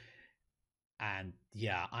remaining. And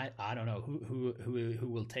yeah, I don't know who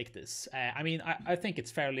will take this. I mean, I think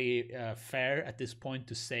it's fairly fair at this point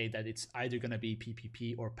to say that it's either going to be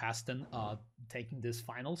PPP or Pasten taking this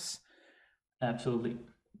finals. Absolutely.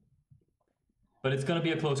 But it's going to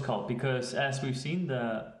be a close call because, as we've seen,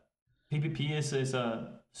 the PPP is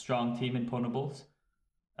a strong team in Ponables,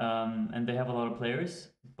 and they have a lot of players.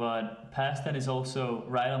 But Pasten is also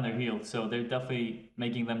right on their heels, so they're definitely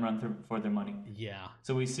making them run for their money. Yeah.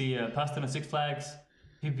 So we see Pasten on 6 flags,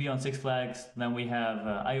 PvP on 6 flags. Then we have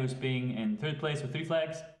IOS being in 3rd place with 3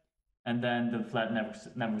 flags, and then the Flat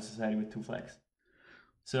Network Society with 2 flags.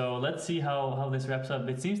 So let's see how this wraps up.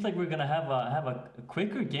 It seems like we're gonna have a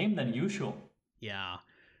quicker game than usual. Yeah.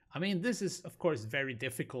 I mean, this is, of course, very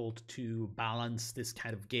difficult to balance this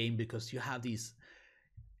kind of game because you have these,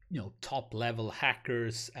 top level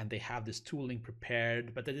hackers and they have this tooling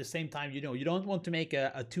prepared. But at the same time, you don't want to make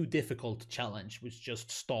a too difficult challenge, which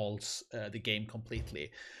just stalls the game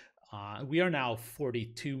completely. We are now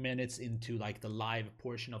 42 minutes into like the live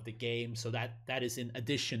portion of the game. So that is in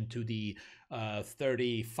addition to the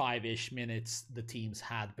 35-ish minutes the teams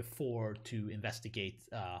had before to investigate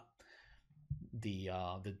the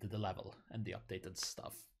level and the updated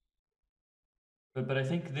stuff. But I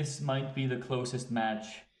think this might be the closest match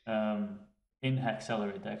in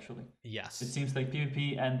Hackceler8 actually. Yes. It seems like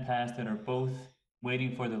PvP and pasten are both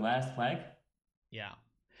waiting for the last flag. Yeah.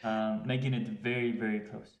 Making it very, very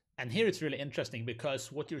close. And here it's really interesting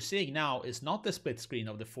because what you're seeing now is not the split screen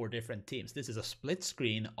of the 4 different teams. This is a split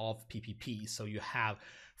screen of PvP. So you have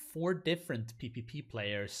 4 different PvP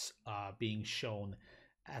players being shown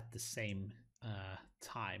at the same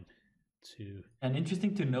time. And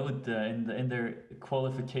interesting to note, in their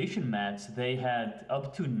qualification match, they had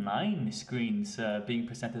up to 9 screens being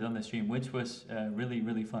presented on the stream, which was really,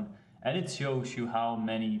 really fun. And it shows you how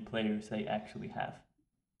many players they actually have.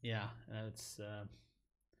 Yeah, it's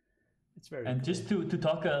very and cool. Just to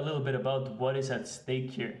talk a little bit about what is at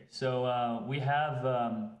stake here. So we have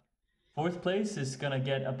 4th place is gonna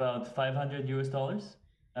get about $500 US.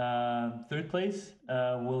 3rd place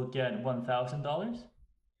will get $1,000.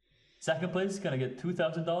 2nd place is gonna get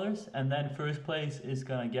 $2,000, and then 1st place is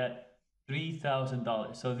gonna get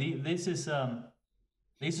 $3,000. So these are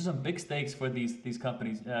some big stakes for these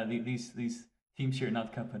companies, these teams here,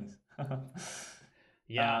 not companies.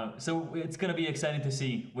 Yeah. So it's gonna be exciting to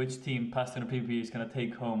see which team, pasten or PvP, is gonna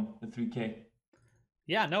take home the 3K.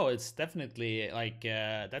 Yeah, no, it's definitely like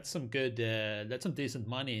that's some good, that's some decent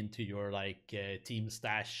money into your like team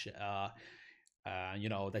stash.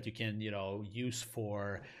 That you can use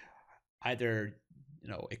for either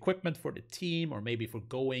equipment for the team, or maybe for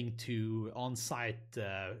going to on-site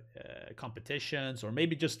competitions, or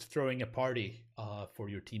maybe just throwing a party for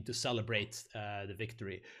your team to celebrate the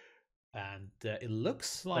victory. And it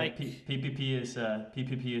looks like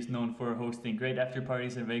PPP is known for hosting great after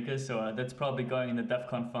parties in Vegas, so that's probably going in the DEF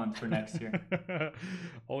CON fund for next year.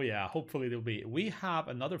 Oh yeah, hopefully there'll be. We have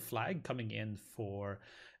another flag coming in for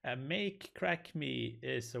Make Crack Me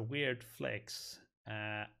is a weird flex.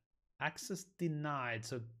 Access denied.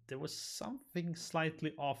 So there was something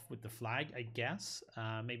slightly off with the flag, I guess.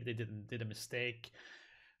 Maybe they did a mistake.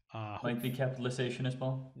 Might be capitalization as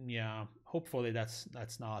well. Yeah, hopefully that's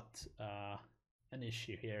not an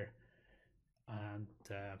issue here, and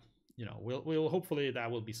we'll hopefully that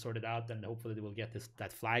will be sorted out, and hopefully they will get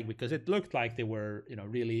that flag, because it looked like they were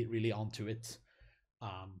really onto it.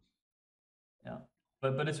 Yeah,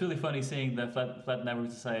 but it's really funny seeing the Flat Network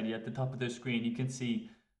Society at the top of their screen. You can see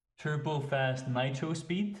turbo fast nitro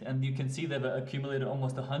speed, and you can see they've accumulated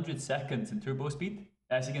almost 100 seconds in turbo speed,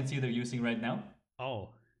 as you can see they're using right now. Oh.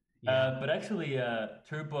 Yeah. But actually,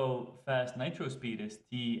 turbo fast nitro speed is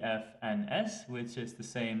TFNS, which is the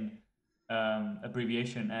same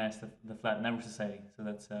abbreviation as the Flat Network Society. So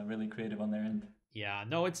that's really creative on their end. Yeah,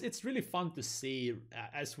 no, it's really fun to see,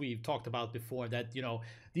 as we've talked about before, that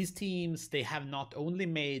these teams, they have not only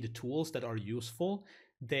made tools that are useful,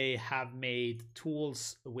 they have made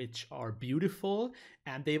tools which are beautiful,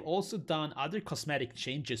 and they've also done other cosmetic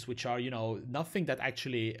changes which are nothing that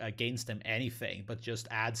actually gains them anything, but just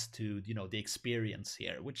adds to the experience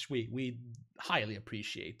here, which we highly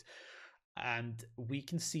appreciate. And we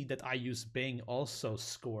can see that I Use Bing also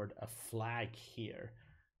scored a flag here.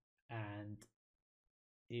 And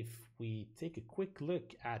if we take a quick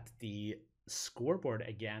look at the scoreboard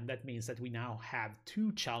again, that means that we now have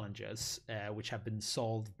 2 challenges which have been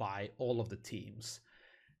solved by all of the teams,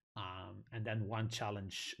 and then 1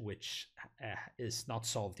 challenge which is not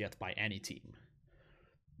solved yet by any team.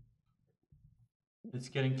 It's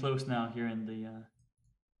getting close now here in the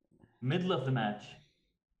middle of the match.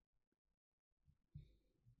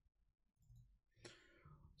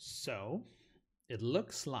 So it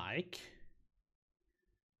looks like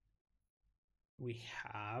we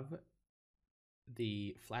have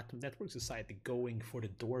the Flat Network Society going for the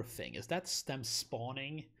door thing. Is that them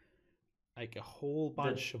spawning like a whole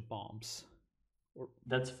bunch of bombs? Or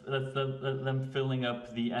that's them filling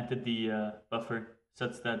up the entity buffer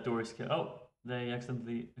such that doors can... Oh, they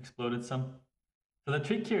accidentally exploded some. So the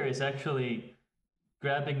trick here is actually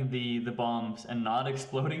grabbing the bombs and not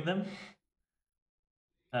exploding them.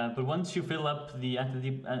 But once you fill up the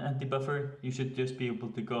anti-buffer, you should just be able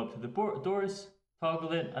to go up to the doors,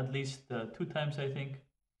 toggle it at least 2 times, I think,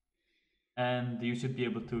 and you should be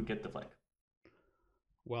able to get the flag.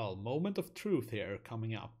 Well, moment of truth here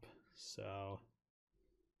coming up. So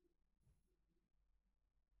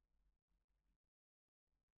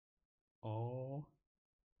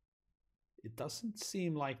it doesn't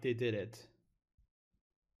seem like they did it.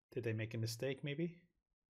 Did they make a mistake maybe?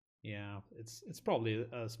 Yeah, it's probably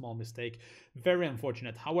a small mistake. Very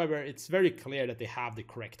unfortunate. However, it's very clear that they have the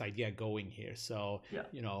correct idea going here. So yeah,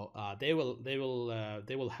 they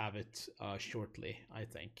will have it shortly, I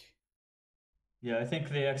think. Yeah, I think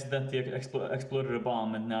they accidentally exploded a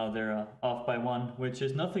bomb, and now they're off by 1, which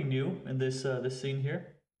is nothing new in this scene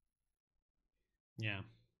here. Yeah.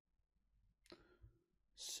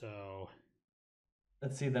 So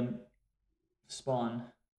let's see them spawn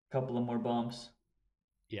a couple of more bombs.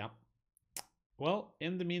 Yeah. Well,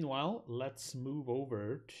 in the meanwhile, let's move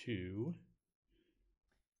over to...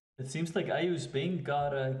 It seems like IU's Bing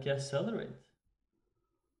got a Hackceler8.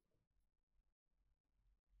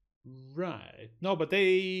 Right. No, but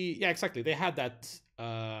they... Yeah, exactly. They had that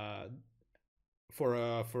for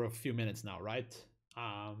a few minutes now, right?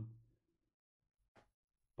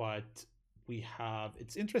 But we have...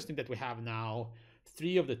 It's interesting that we have now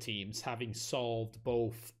 3 of the teams having solved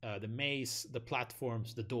both the maze, the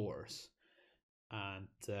platforms, the doors. And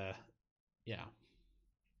yeah,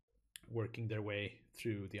 working their way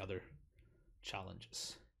through the other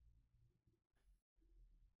challenges.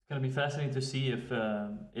 It's gonna be fascinating to see if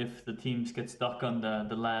the teams get stuck on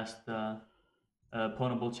the last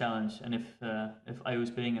pwnable challenge, and if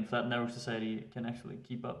IU's Bing and Flat Network Society can actually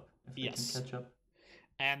keep up, if they can catch up.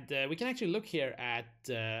 And we can actually look here at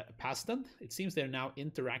pasten. It seems they're now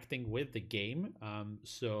interacting with the game.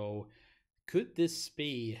 So could this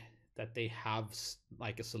be that they have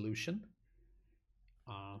like a solution?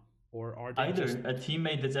 Or are they either a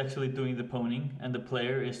teammate that's actually doing the pwning and the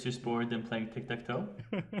player is just bored and playing tic-tac-toe,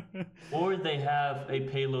 or they have a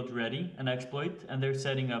payload ready, an exploit, and they're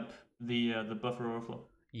setting up the buffer overflow.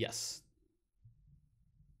 Yes.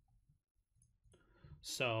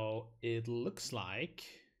 So it looks like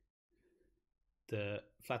the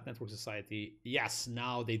Flat Network Society, yes,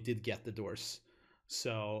 now they did get the doors.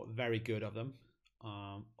 So very good of them.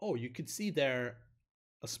 Oh, you could see there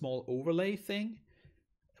a small overlay thing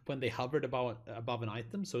when they hovered above an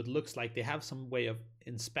item. So it looks like they have some way of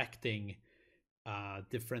inspecting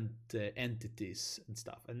different entities and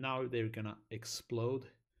stuff. And now they're gonna explode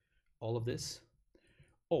all of this.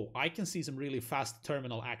 Oh, I can see some really fast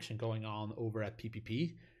terminal action going on over at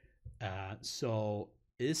PPP. So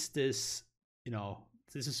is this,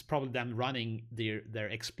 this is probably them running their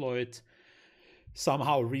exploit,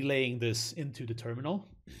 somehow relaying this into the terminal.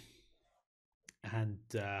 And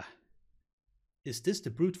is this the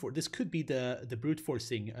brute force? This could be the brute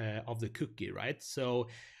forcing of the cookie, right? So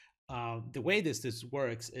the way this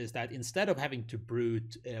works is that instead of having to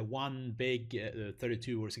brute one big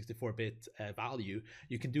 32 or 64-bit value,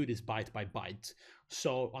 you can do this byte by byte.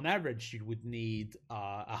 So on average, you would need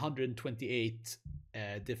 128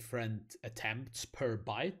 different attempts per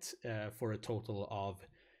byte for a total of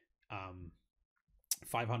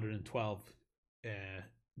 512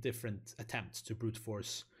 different attempts to brute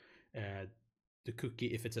force the cookie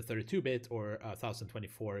if it's a 32-bit, or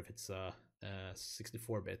 1024 if it's a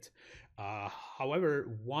 64-bit. However,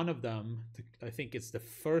 one of them, I think it's the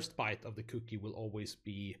first byte of the cookie, will always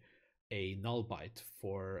be a null byte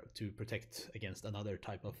to protect against another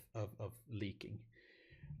type of leaking.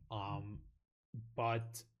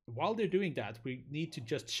 But while they're doing that, we need to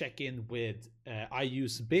just check in with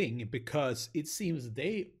IU's Bing, because it seems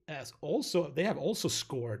they have also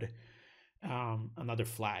scored another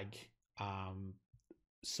flag.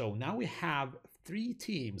 So now we have 3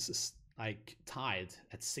 teams like tied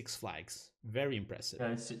at 6 flags. Very impressive.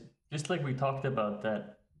 Yeah, it's just like we talked about,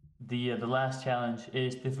 that the last challenge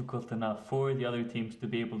is difficult enough for the other teams to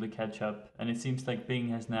be able to catch up, and it seems like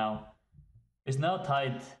Bing is now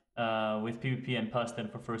tied with PvP and pasten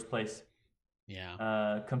for first place.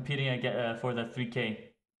 Yeah. Competing again for that 3K.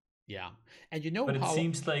 Yeah, and but it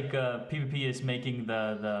seems like PvP is making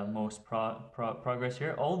the most progress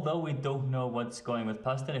here, although we don't know what's going with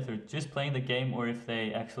pasten, if they're just playing the game or if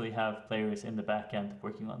they actually have players in the back end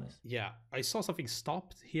working on this. Yeah, I saw something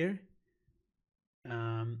stopped here.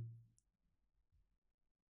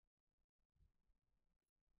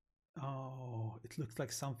 Oh, it looks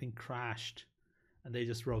like something crashed and they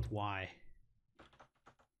just wrote why.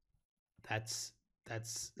 That's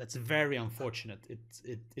very unfortunate.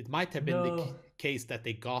 It might have been the case that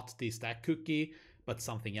they got the stack cookie, but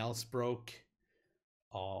something else broke.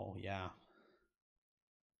 Oh yeah.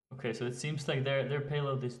 Okay, so it seems like their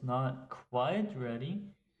payload is not quite ready,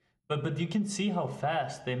 but you can see how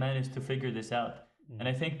fast they managed to figure this out, and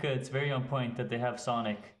I think it's very on point that they have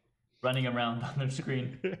Sonic running around on their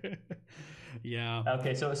screen. Yeah.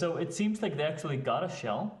 Okay, so it seems like they actually got a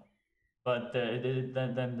shell, but then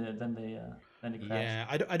they crashed.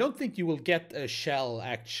 Yeah, I don't think you will get a shell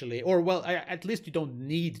actually, or well, at least you don't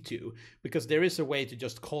need to, because there is a way to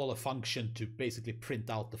just call a function to basically print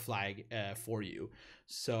out the flag for you.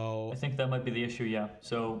 So I think that might be the issue. Yeah,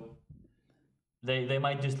 so they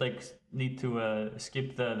might just like need to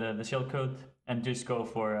skip the shell code and just go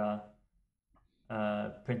for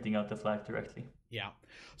printing out the flag directly. yeah.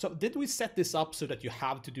 So did we set this up so that you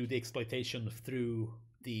have to do the exploitation through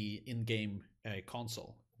the in-game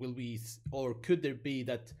console? Will we, or could there be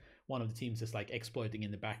that one of the teams is like exploiting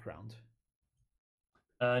in the background?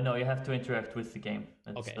 No, you have to interact with the game.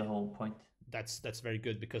 That's Okay. the whole point. That's very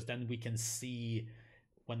good, because then we can see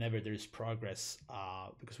whenever there's progress,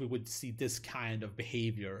 because we would see this kind of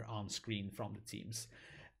behavior on screen from the teams.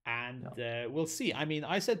 And we'll see. I mean,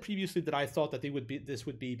 I said previously that I thought that this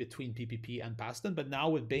would be between PPP and pasten, but now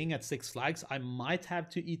with being at 6 flags, I might have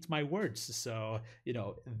to eat my words. So,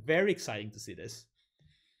 very exciting to see this.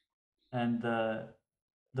 And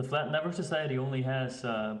the Flat Network Society only has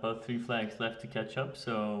about 3 flags left to catch up.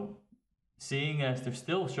 So, seeing as they're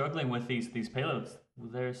still struggling with these payloads,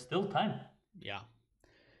 there's still time. Yeah.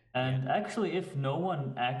 And actually, if no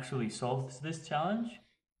one actually solves this challenge,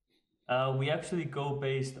 we actually go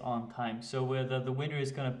based on time. So the winner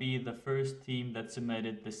is going to be the first team that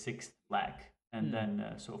submitted the 6th flag, and then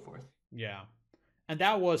so forth. Yeah. And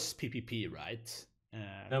that was PPP, right?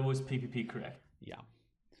 That was PPP, correct. Yeah.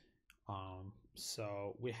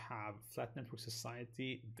 So we have Flat Network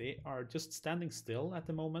Society. They are just standing still at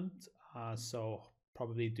the moment. So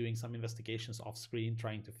probably doing some investigations off screen,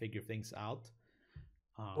 trying to figure things out.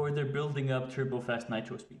 Or they're building up turbo fast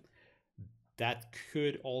nitro speed. That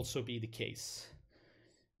could also be the case.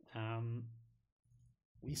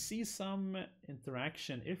 We see some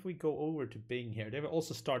interaction. If we go over to Bing here, they've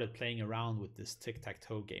also started playing around with this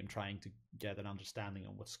tic-tac-toe game, trying to get an understanding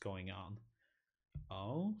of what's going on.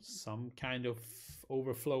 Oh, some kind of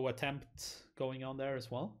overflow attempt going on there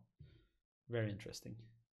as well. Very interesting.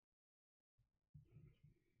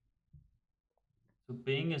 So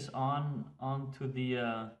Bing is on to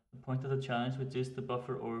the point of the challenge, which is the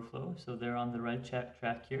buffer overflow. So they're on the right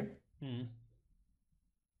track here. And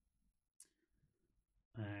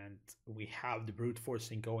we have the brute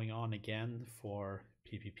forcing going on again for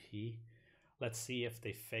PPP. Let's see if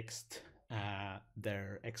they fixed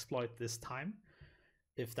their exploit this time.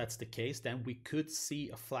 If that's the case, then we could see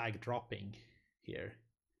a flag dropping here.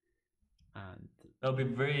 And that'll be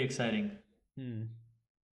very exciting.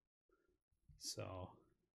 So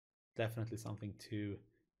definitely something to...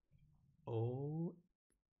 Oh,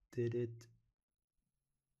 did it?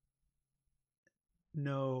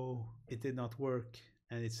 No, it did not work.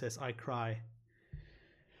 And it says, I cry.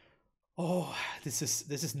 Oh, this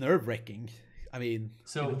is nerve-wracking. I mean...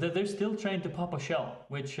 So they're still trying to pop a shell,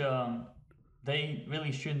 which they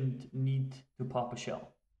really shouldn't need to pop a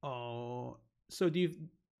shell. Oh, so where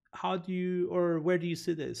do you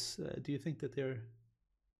see this? Do you think that they're...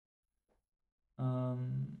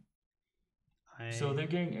 So they're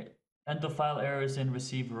getting end of file errors in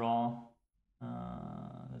receive raw.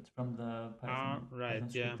 That's from the Python, right, Python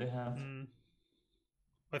script they have.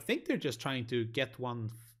 I think they're just trying to get one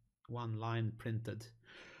line printed.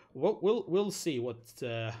 We'll see what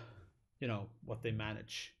what they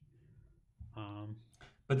manage.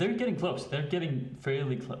 But they're getting close. They're getting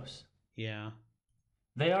fairly close. Yeah.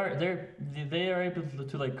 They are able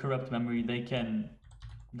to like corrupt memory. They can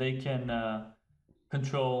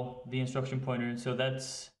control the instruction pointer. So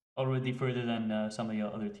that's already further than some of the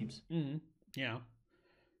other teams. Yeah.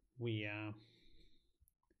 We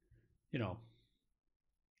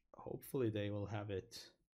hopefully they will have it,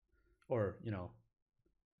 or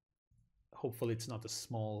hopefully it's not a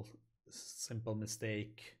small simple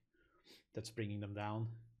mistake that's bringing them down.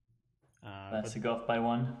 That's a go off by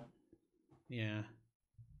 1. Yeah.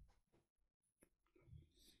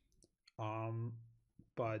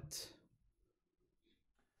 But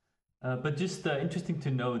just interesting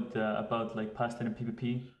to note about like pasten and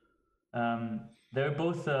PPP. They're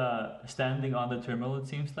both standing on the terminal, it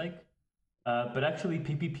seems like. But actually,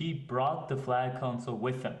 PPP brought the flag console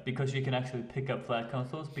with them, because you can actually pick up flag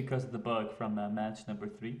consoles because of the bug from match number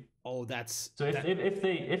 3. Oh, that's... So if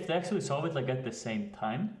they actually solve it like at the same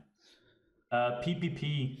time,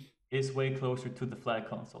 PPP is way closer to the flag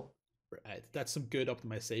console. Right, that's some good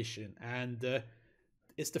optimization. And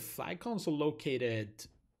is the flag console located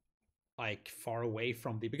like far away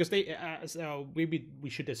from the, because they so maybe we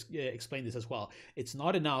should just explain this as well. It's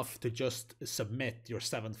not enough to just submit your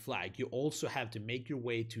 7th flag. You also have to make your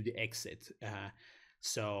way to the exit.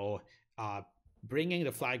 So bringing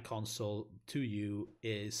the flag console to you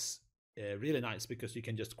is really nice, because you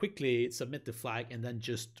can just quickly submit the flag and then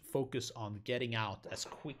just focus on getting out as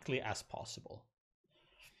quickly as possible.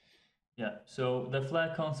 Yeah, so the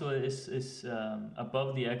flag console is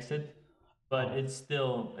above the exit, but it's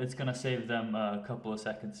gonna save them a couple of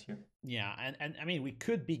seconds here. Yeah, and I mean, we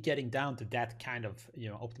could be getting down to that kind of, you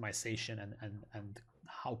know, optimization and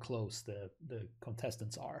how close the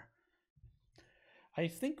contestants are. I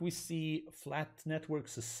think we see Flat Network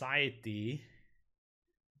Society.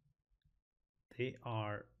 They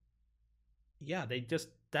are, yeah, they just,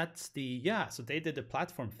 that's the, yeah, so they did the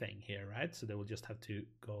platform thing here, right? So they will just have to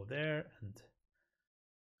go there and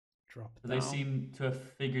drop down. They seem to have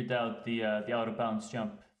figured out the out of bounds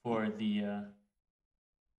jump for the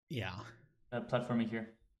platforming here.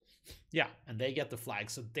 Yeah, and they get the flag.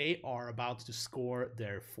 So they are about to score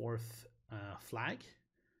their 4th flag.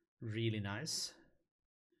 Really nice.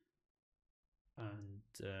 And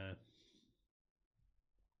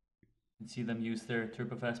you see them use their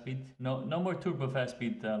turbo fast speed. No more turbo fast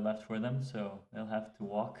speed left for them, so they'll have to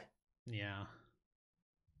walk. Yeah.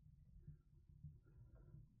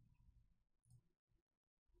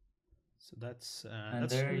 So that's and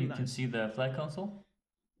that's there really you nice. can see the flag console.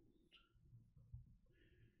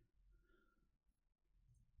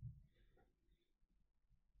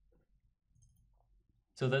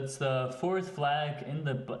 So that's the 4th flag in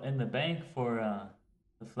the bank for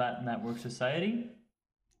the Flat Network Society.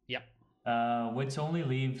 Yep. Which only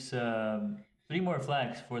leaves 3 more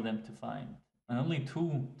flags for them to find, and only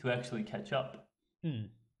 2 to actually catch up.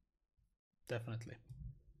 Definitely.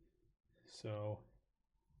 So,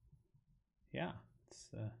 yeah.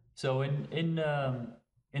 So in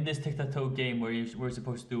this tic-tac-toe game where we're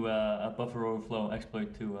supposed to do a buffer overflow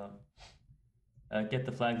exploit to get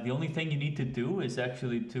the flag, the only thing you need to do is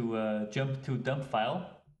actually to jump to dump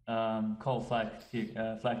file, call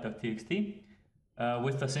flag.txt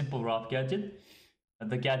with a simple ROP gadget.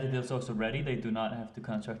 The gadget is also ready. They do not have to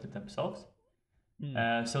construct it themselves.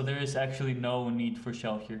 So there is actually no need for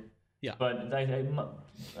shell here. Yeah. But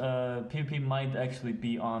PvP might actually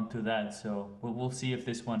be on to that, so we'll see if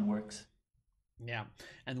this one works. Yeah,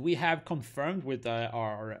 and we have confirmed with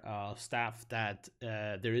our staff that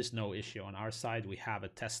there is no issue on our side. We have a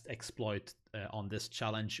test exploit on this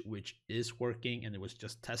challenge which is working, and it was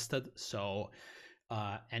just tested. So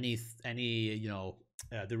any you know,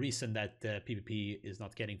 the reason that PvP is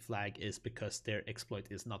not getting flag is because their exploit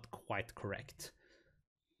is not quite correct.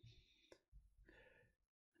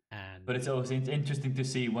 But it's always interesting to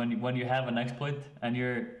see when you have an exploit and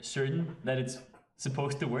you're certain that it's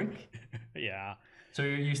supposed to work. Yeah. So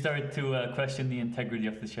you start to question the integrity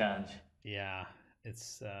of the challenge. Yeah,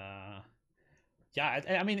 it's yeah.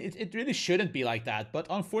 I mean, it really shouldn't be like that, but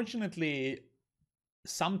unfortunately,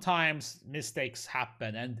 sometimes mistakes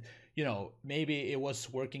happen, and you know, maybe it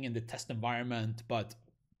was working in the test environment, but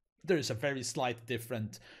there is a very slight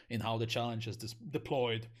difference in how the challenge is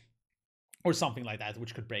deployed, or something like that,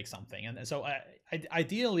 which could break something. And so,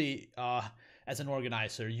 ideally, as an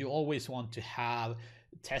organizer, you always want to have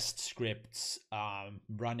test scripts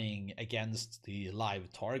running against the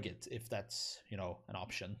live target, if that's, you know, an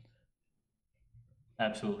option.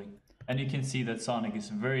 Absolutely. And you can see that Sonic is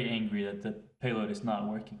very angry that the payload is not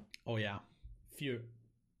working. Oh yeah,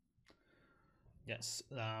 yes.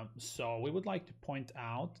 So we would like to point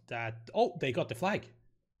out that, oh, they got the flag.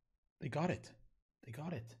 They got it.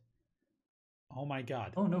 Oh my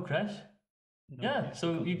god. Oh, no crash? No yeah, crash.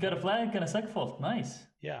 So you got a flag and a sec fault. Nice.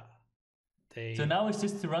 Yeah. So now it's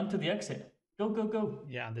just to run to the exit. Go, go, go.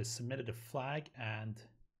 Yeah, they submitted a flag and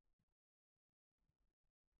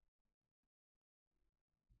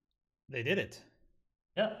they did it.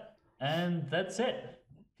 Yeah, and that's it.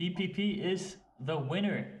 PPP is the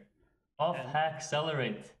winner of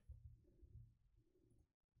Hackceler8.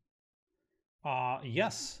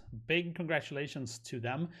 Yes, big congratulations to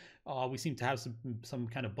them. We seem to have some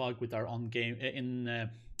kind of bug with our on-game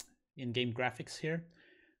in-game graphics here,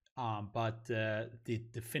 but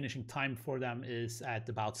the finishing time for them is at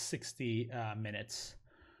about 60 minutes.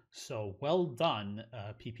 So well done,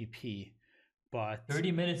 PPP. But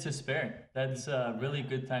 30 minutes to spare. That's a really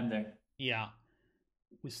good time there. Yeah,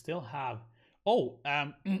 we still have. Oh,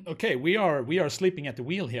 okay. We are sleeping at the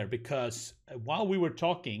wheel here, because while we were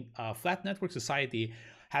talking, Flat Network Society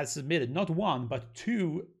has submitted not 1 but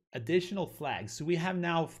 2 additional flags. So we have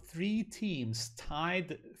now 3 teams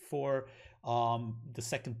tied for the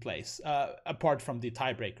second place, apart from the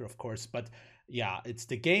tiebreaker, of course. But yeah,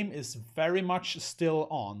 the game is very much still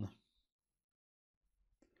on.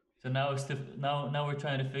 So now now we're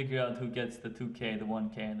trying to figure out who gets the 2K, the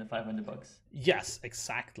 1K, and the $500. Yes,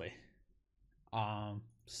 exactly.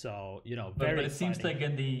 So very. But it seems like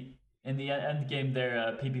in the end game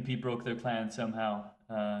there, PvP broke their plan somehow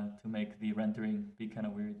to make the rendering be kind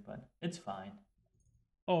of weird, but it's fine.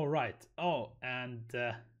 Oh right. Oh, and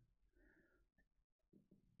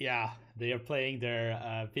yeah, they are playing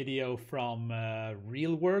their video from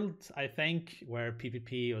Real World, I think, where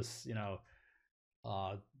PvP was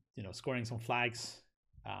scoring some flags.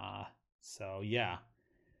 So yeah,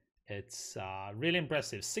 it's really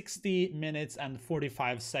impressive. 60 minutes and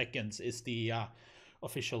 45 seconds is the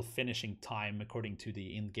official finishing time according to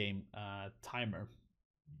the in-game timer.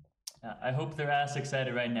 I hope they're as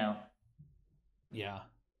excited right now. Yeah.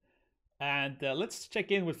 And let's check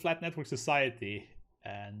in with Flat Network Society.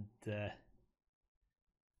 And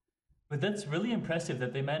but that's really impressive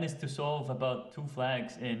that they managed to solve about 2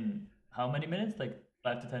 flags in how many minutes? Like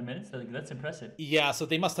 5 to 10 minutes? That's impressive. Yeah, so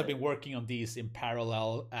they must have been working on these in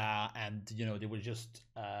parallel, and they were just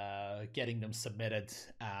getting them submitted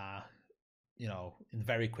in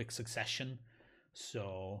very quick succession.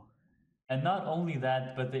 So, and not only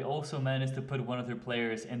that, but they also managed to put one of their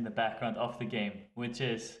players in the background of the game, which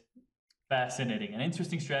is fascinating. An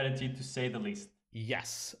interesting strategy, to say the least.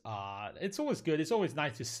 Yes, it's always good. It's always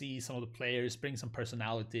nice to see some of the players bring some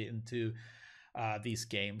personality into these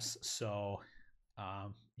games. So,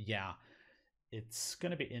 yeah, it's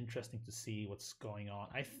going to be interesting to see what's going on.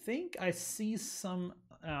 I think I see some...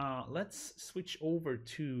 let's switch over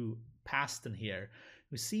to Pasten here,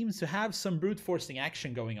 who seems to have some brute forcing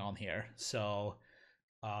action going on here. So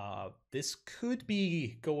this could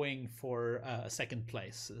be going for a second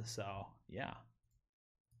place. So, yeah.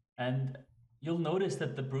 And you'll notice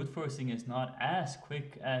that the brute forcing is not as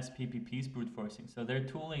quick as PvP's brute forcing. So their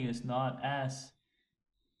tooling is not as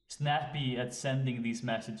snappy at sending these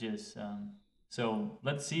messages. So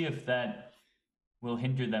let's see if that will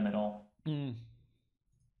hinder them at all.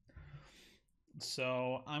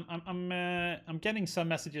 So I'm getting some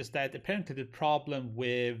messages that apparently the problem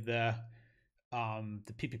with the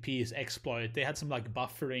PvP's exploit, they had some like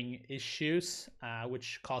buffering issues,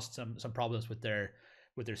 which caused some problems with their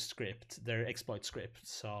script, their exploit script.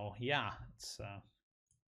 So yeah, it's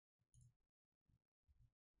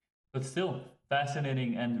but still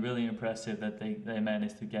fascinating and really impressive that they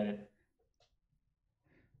managed to get it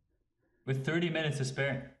with 30 minutes to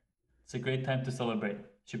spare. It's a great time to celebrate.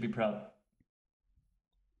 Should be proud.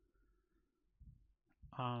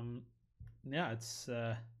 Yeah, it's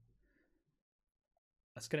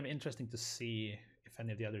gonna be interesting to see if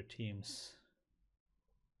any of the other teams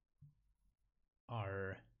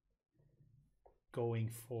are going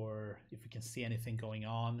for, if we can see anything going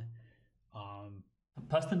on.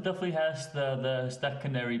 Pasten definitely has the Stack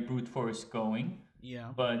Canary brute force going.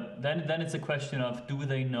 Yeah. But then it's a question of, do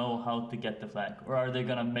they know how to get the flag, or are they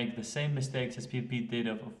gonna make the same mistakes as PvP did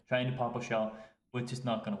of trying to pop a shell, which is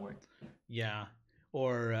not gonna work. Yeah.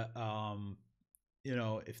 Or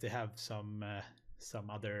if they have some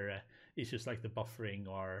other issues like the buffering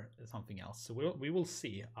or something else. So we will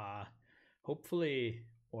see. Hopefully,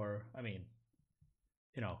 or I mean,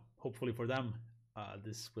 hopefully for them,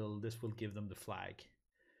 this will give them the flag.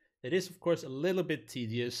 It is, of course, a little bit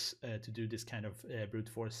tedious to do this kind of brute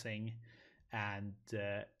forcing, and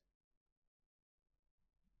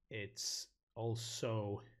it's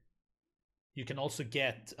also, you can also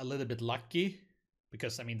get a little bit lucky,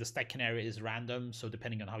 because I mean the stack canary is random, so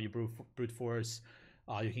depending on how you brute force,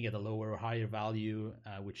 you can get a lower or higher value,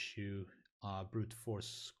 which you brute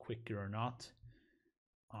force quicker or not.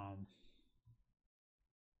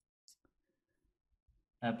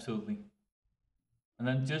 Absolutely. And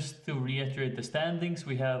then just to reiterate the standings,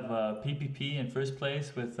 we have PPP in first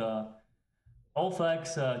place with all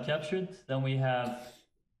flags captured. Then we have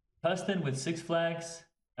Pasten with 6 flags.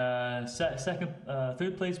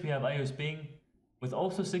 Third place we have iOS Bing with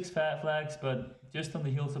also 6 flags, but just on the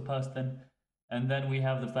heels of Pasten. And then we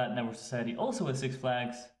have the Flat Network Society also with 6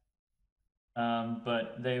 flags,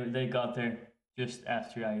 but they got there just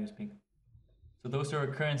after iOS Bing. So those are our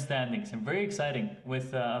current standings, and very exciting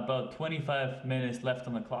with about 25 minutes left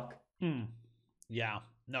on the clock. Yeah,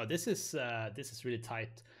 no, this is really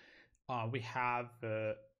tight. We have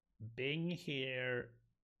Bing here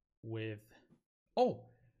with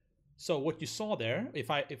so what you saw there, if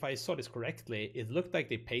I saw this correctly, it looked like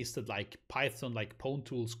they pasted like Python, like Pwn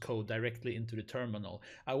Tools code directly into the terminal.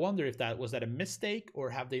 I wonder if that was a mistake, or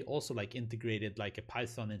have they also like integrated like a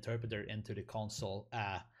Python interpreter into the console?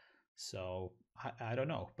 So I don't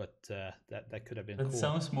know, but that could have been That cool.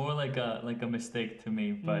 sounds more like a mistake to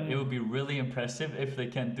me, but it would be really impressive if they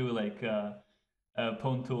can do like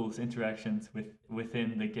Pwn Tools interactions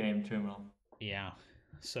within the game terminal. Yeah.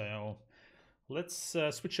 So let's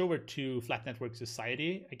switch over to Flat Network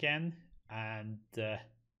Society again, and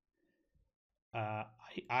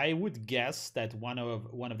I would guess that one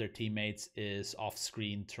of their teammates is off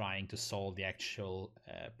screen trying to solve the actual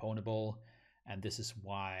pwnable, and this is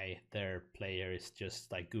why their player is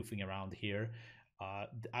just like goofing around here.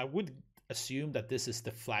 I would assume that this is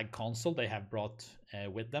the flag console they have brought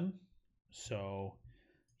with them. So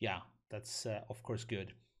yeah, that's of course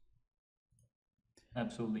good.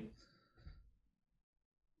 Absolutely.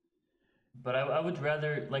 But I would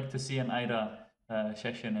rather like to see an IDA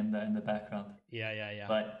session in the background. Yeah.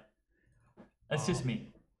 But that's just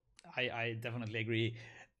me. I definitely agree.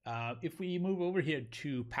 If we move over here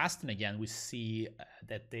to Pasten again, we see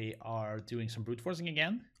that they are doing some brute forcing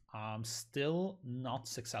again. Still not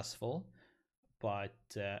successful, but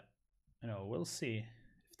we'll see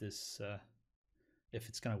if this if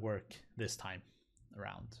it's gonna work this time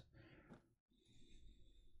around.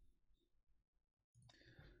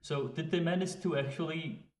 So did they manage to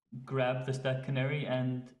actually grab the stack canary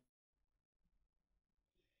and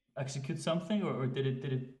execute something, or did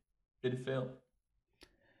it fail?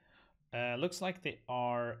 Looks like they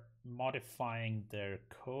are modifying their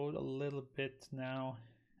code a little bit now.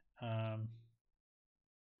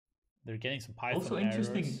 They're getting some Python Also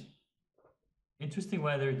interesting. Errors. Interesting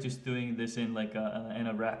why they're just doing this in like in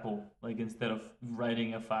a RAPL, like instead of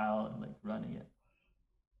writing a file and like running it.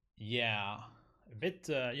 Yeah, a bit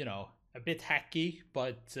a bit hacky,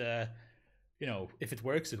 but if it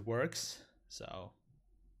works, it works. So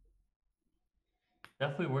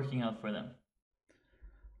definitely working out for them.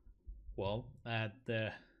 Well, that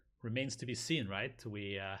remains to be seen, right?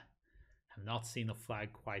 We have not seen a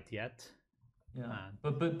flag quite yet. Yeah,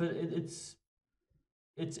 but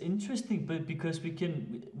it's interesting, but because we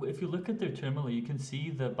can, if you look at their terminal, you can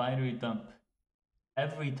see the binary dump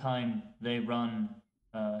every time they run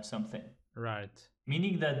something. Right.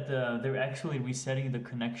 Meaning that they're actually resetting the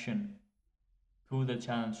connection to the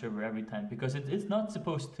challenge server every time, because it's not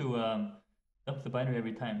supposed to dump the binary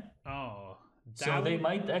every time. Oh. So they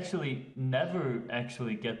might actually never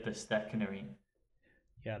actually get the stack canary.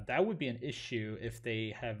 Yeah, that would be an issue if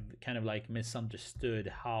they have kind of like misunderstood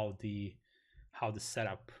how the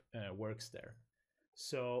setup works there.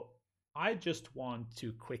 So I just want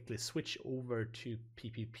to quickly switch over to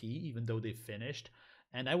PPP, even though they finished.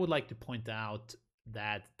 And I would like to point out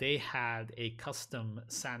that they had a custom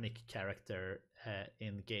Sanic character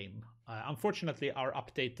in game. Unfortunately, our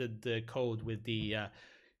updated code with the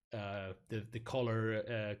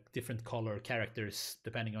color, different color characters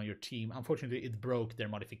depending on your team. Unfortunately, it broke their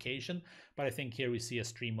modification. But I think here we see a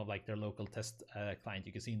stream of like their local test client.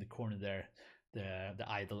 You can see in the corner there the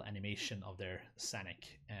idle animation of their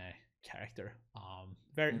Sanic character.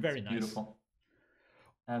 Very nice. Beautiful.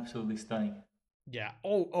 Absolutely stunning. Yeah.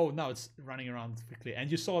 Oh, now it's running around quickly,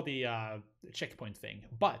 and you saw the checkpoint thing.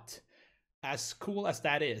 But as cool as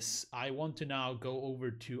that is, I want to now go over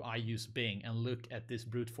to I use Bing and look at this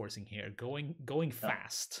brute forcing here, going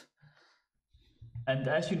fast. And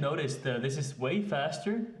as you noticed, this is way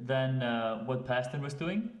faster than what Pasten was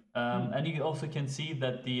doing. And you also can see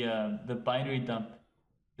that the binary dump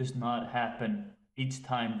does not happen each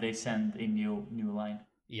time they send a new line.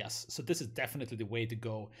 Yes, so this is definitely the way to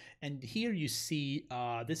go. And here you see,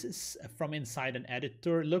 this is from inside an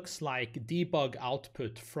editor. Looks like debug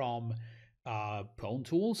output from Pwn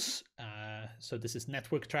Tools. So this is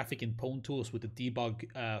network traffic in Pwn Tools with the debug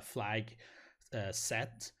flag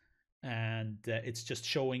set. And it's just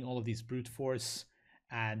showing all of these brute force.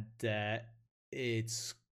 And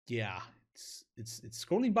it's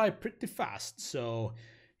scrolling by pretty fast. So,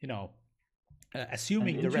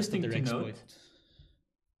 assuming the rest of their exploit.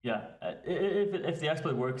 Yeah, if the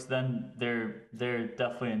exploit works, then they're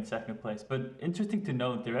definitely in second place. But interesting to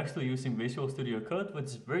note, they're actually using Visual Studio Code, which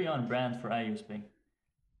is very on brand for iUse Bing.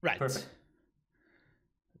 Right. Perfect.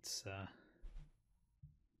 It's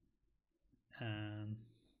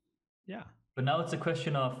yeah. But now it's a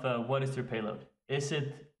question of what is their payload? Is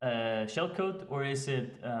it shellcode, or is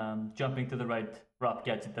it jumping to the right ROP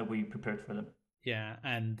gadget that we prepared for them? Yeah,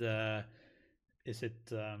 and is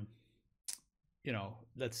it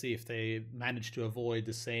let's see if they manage to avoid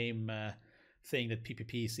the same thing that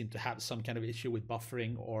PPP seemed to have some kind of issue with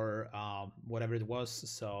buffering or whatever it was.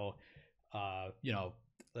 So,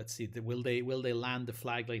 let's see. Will they land the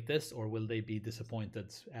flag like this, or will they be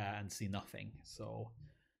disappointed and see nothing? So,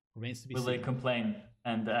 Remains to be Will seen. they complain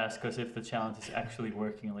and ask us if the challenge is actually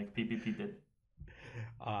working like PPP did?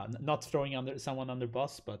 Not throwing someone under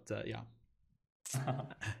bus, but yeah.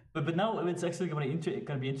 but now it's actually going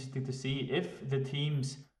to be interesting to see if the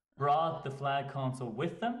teams brought the flag console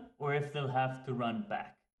with them or if they'll have to run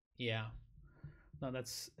back. Yeah, no,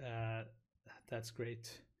 that's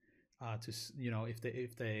great. If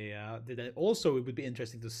they did that. Also, it would be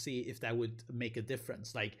interesting to see if that would make a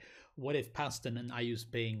difference. Like, what if Pasten and I Use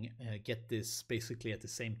Bing get this basically at the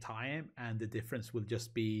same time, and the difference will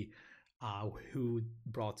just be who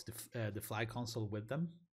brought the flag console with them.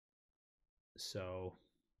 So,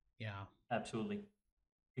 yeah, absolutely,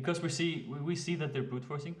 because we see that they're brute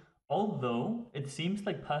forcing. Although it seems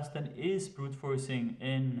like Pasten is brute forcing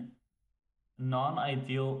in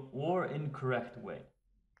non-ideal or incorrect way.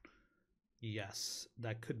 Yes,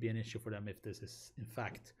 that could be an issue for them if this is in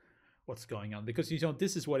fact what's going on, because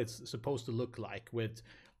this is what it's supposed to look like with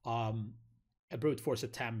a brute force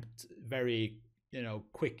attempt, very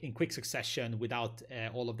quick succession without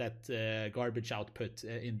all of that garbage output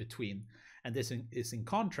in between. And this is in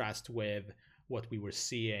contrast with what we were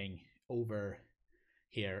seeing over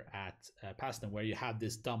here at Pasten, where you had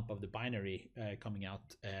this dump of the binary coming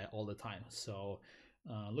out all the time. So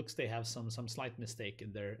looks they have some slight mistake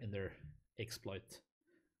in their exploit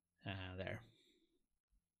there.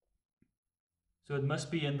 So it must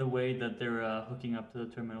be in the way that they're hooking up to the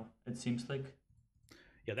terminal, it seems like.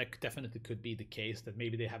 Yeah, that definitely could be the case, that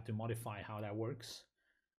maybe they have to modify how that works.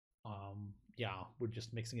 Yeah, we're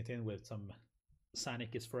just mixing it in with some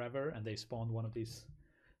Sanic is forever, and they spawned one of these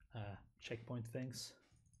checkpoint things.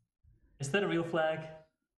 Is that a real flag?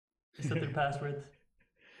 Is that their password?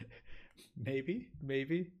 Maybe.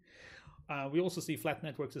 We also see Flat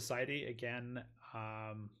Network Society again.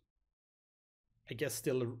 I guess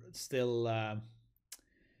still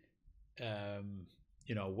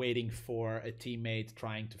waiting for a teammate,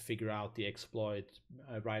 trying to figure out the exploit,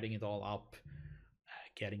 writing it all up,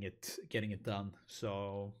 getting it done.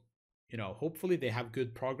 So, hopefully they have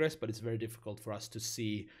good progress, but it's very difficult for us to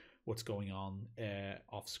see what's going on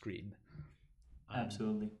off screen.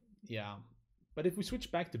 Absolutely. Yeah. But if we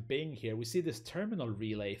switch back to Bing here, we see this terminal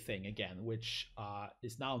relay thing again, which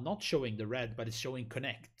is now not showing the red, but it's showing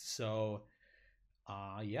connect. So,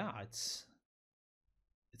 yeah, it's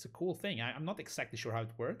a cool thing. I'm not exactly sure how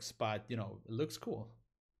it works, but, it looks cool.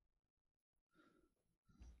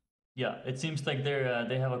 Yeah, it seems like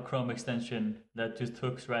they have a Chrome extension that just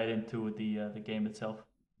hooks right into the game itself,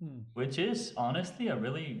 which is honestly a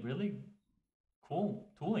really, really cool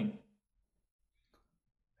tooling.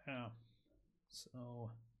 Yeah. So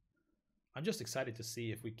I'm just excited to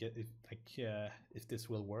see if we get if this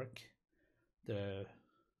will work. The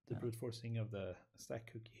brute forcing of the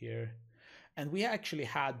stack cookie here, and we actually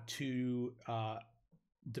had to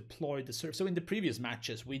deploy the server. So in the previous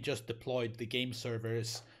matches, we just deployed the game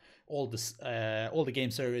servers, all the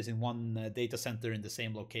game servers in one data center in the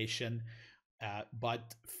same location.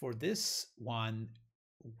 But for this one,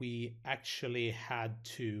 we actually had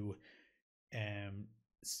to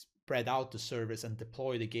spread out the servers and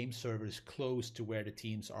deploy the game servers close to where the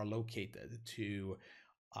teams are located to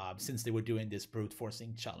since they were doing this brute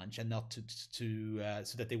forcing challenge, and not to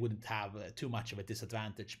so that they wouldn't have too much of a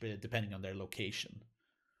disadvantage depending on their location.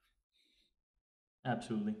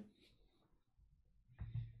 Absolutely.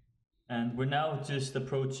 And we're now just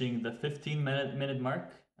approaching the 15-minute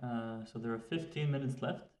mark. So there are 15 minutes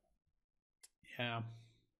left. Yeah.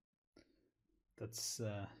 That's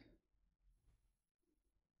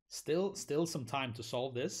still some time to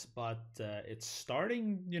solve this, but it's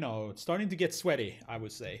starting to get sweaty, I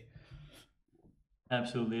would say.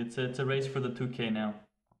 Absolutely. It's a race for the 2K now.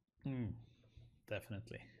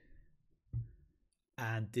 Definitely.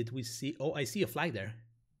 And did we see... Oh, I see a flag there.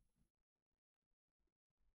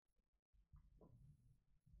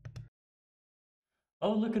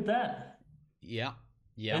 Oh, look at that. Yeah.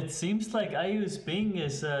 It seems like I Use Bing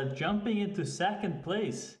is jumping into second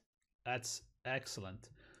place. That's excellent.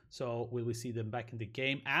 So will we see them back in the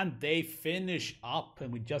game? And they finish up,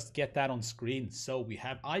 and we just get that on screen. So we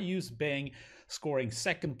have I Use Bing scoring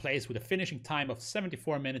second place with a finishing time of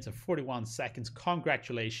 74 minutes and 41 seconds.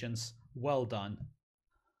 Congratulations. Well done.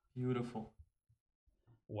 Beautiful.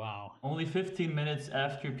 Wow. Only 15 minutes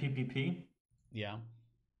after PPP. Yeah.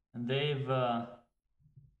 And they've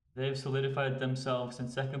solidified themselves in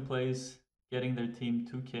second place, getting their team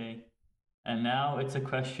 2K. And now it's a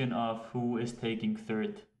question of who is taking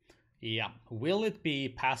third. Yeah. Will it be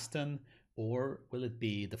Pasten or will it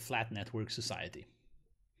be the Flat Network Society?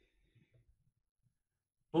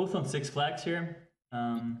 Both on 6 flags here.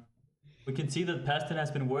 We can see that pasten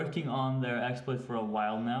has been working on their exploit for a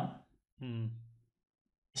while now.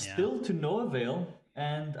 Still to no avail,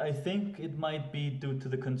 and I think it might be due to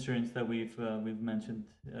the concerns that we've mentioned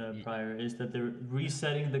prior, is that they're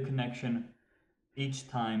resetting the connection each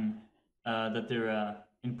time that they're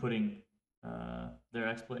inputting their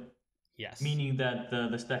exploit. Yes. Meaning that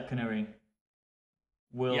the stack canary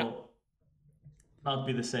will not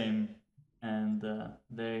be the same, and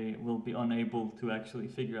they will be unable to actually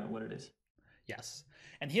figure out what it is. Yes.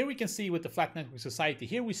 And here we can see with the Flat Network Society,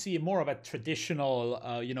 here we see more of a traditional,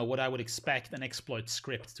 what I would expect an exploit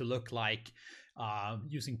script to look like,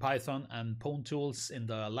 using Python and Pwn tools in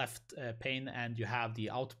the left pane, and you have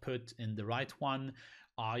the output in the right one,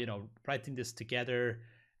 writing this together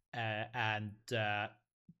and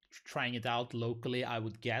trying it out locally, I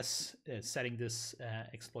would guess, setting this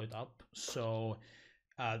exploit up. So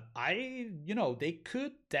they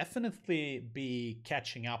could definitely be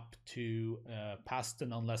catching up to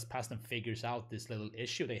pasten, unless pasten figures out this little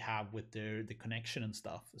issue they have with the connection and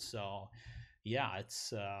stuff. So yeah,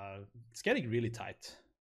 it's getting really tight.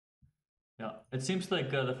 Yeah, it seems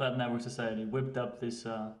like the Flat Network Society whipped up this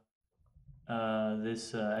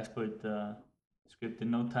exploit script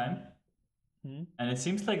in no time. And it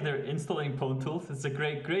seems like they're installing Pwn tools. It's a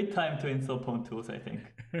great time to install Pwn tools, I think.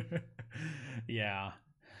 Yeah.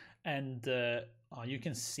 And you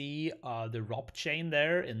can see the ROP chain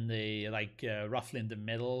there in the roughly in the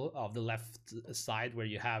middle of the left side, where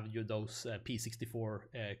you have those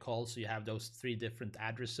P64 calls. So you have those 3 different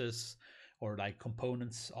addresses or like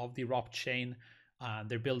components of the ROP chain.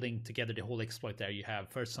 They're building together the whole exploit there. You have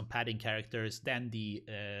first some padding characters, then the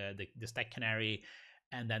stack canary,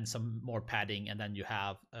 and then some more padding, and then you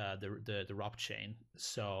have the ROP chain.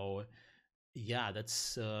 So yeah,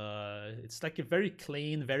 that's it's like a very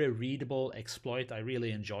clean, very readable exploit. I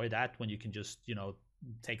really enjoy that, when you can just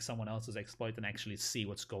take someone else's exploit and actually see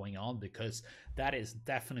what's going on, because that is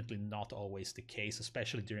definitely not always the case,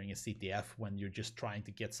 especially during a CTF, when you're just trying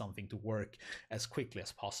to get something to work as quickly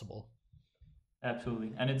as possible.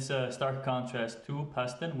 Absolutely. And it's a stark contrast to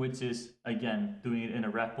pasten, which is, again, doing it in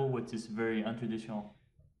a REPL, which is very untraditional,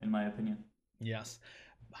 in my opinion. Yes.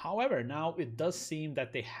 However, now it does seem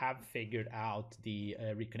that they have figured out the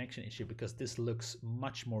reconnection issue, because this looks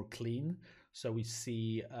much more clean. So we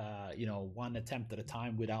see, one attempt at a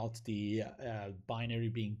time without the binary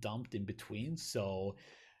being dumped in between. So,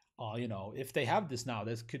 if they have this now,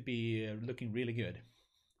 this could be looking really good.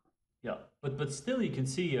 Yeah, but still, you can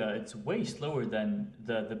see it's way slower than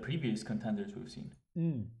the previous contenders we've seen.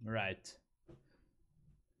 Right.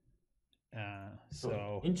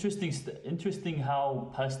 So interesting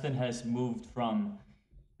how pasten has moved from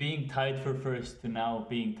being tied for first to now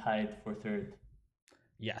being tied for third.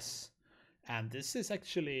 Yes. And this is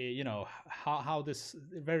actually, how this,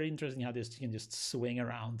 very interesting how this can just swing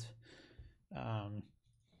around. And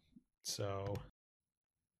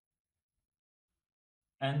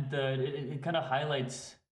it kind of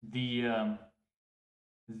highlights the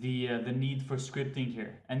need for scripting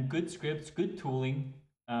here, and good scripts, good tooling.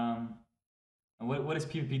 What is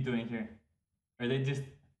PvP doing here? Are they just...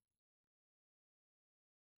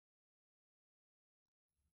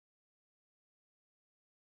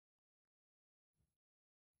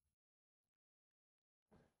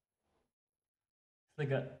 like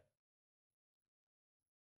a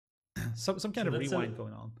some kind of rewind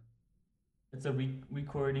going on. It's a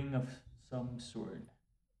recording of some sort.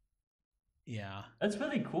 Yeah, that's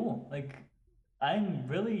really cool. Like, I'm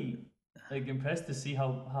really impressed to see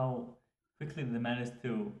how quickly they managed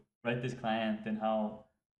to write this client and how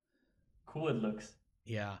cool it looks.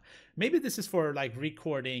 Yeah, maybe this is for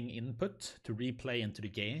recording input to replay into the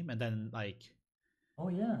game, and then oh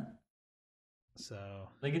yeah. So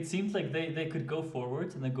it seems like they could go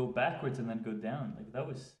forwards and then go backwards and then go down. That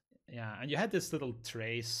was... Yeah, and you had this little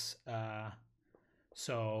trace.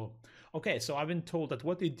 So I've been told that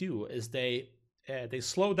what they do is they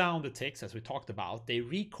slow down the ticks, as we talked about. They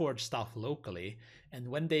record stuff locally, and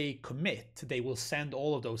when they commit, they will send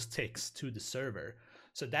all of those ticks to the server.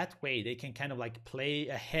 So that way they can kind of play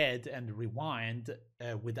ahead and rewind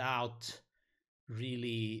without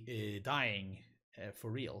really dying for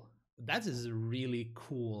real. That is a really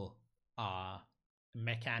cool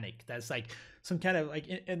mechanic. That's some kind of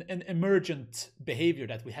an emergent behavior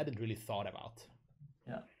that we hadn't really thought about.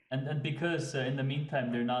 Yeah, and because in the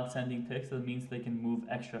meantime they're not sending ticks, that means they can move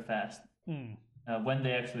extra fast when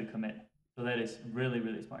they actually commit. So that is really,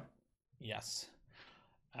 really smart. Yes,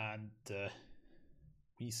 and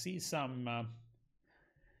we see some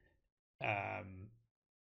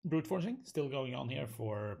brute forcing still going on here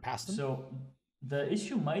for pasten. So The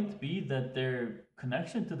issue might be that their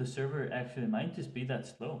connection to the server actually might just be that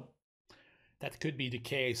slow. That could be the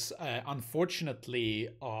case. Unfortunately,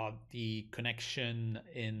 the connection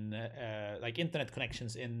in like internet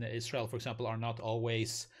connections in Israel, for example, are not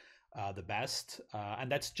always the best,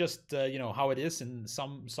 and that's just how it is. In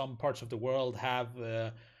some parts of the world have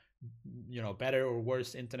better or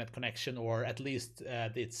worse internet connection, or at least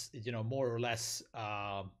it's more or less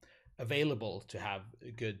available to have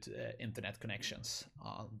good internet connections.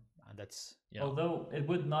 And that's Although it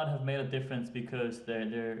would not have made a difference because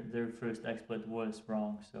their first exploit was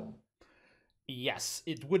wrong. So yes,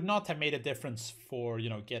 it would not have made a difference for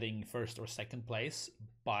getting first or second place,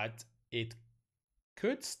 but it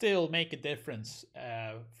could still make a difference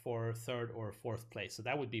for third or fourth place. So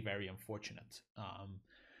that would be very unfortunate.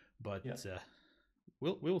 But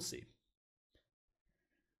we'll see.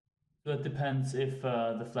 So it depends if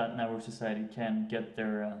the Flat Network Society can get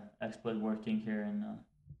their exploit working here in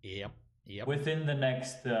Yep. within the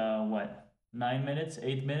next 9 minutes,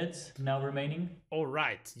 8 minutes now remaining. All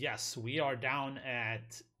right. Yes, we are down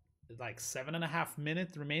at like 7.5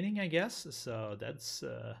 minutes remaining, I guess. So that's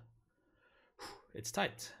it's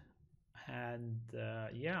tight. And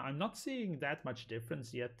I'm not seeing that much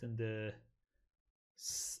difference yet in the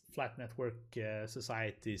Flat Network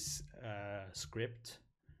Society's script.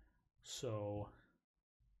 So,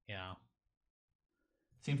 yeah.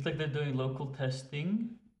 Seems like they're doing local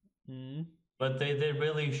testing, but they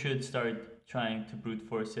really should start trying to brute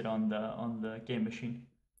force it on the game machine.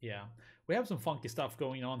 Yeah, we have some funky stuff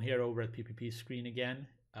going on here over at PPP screen again.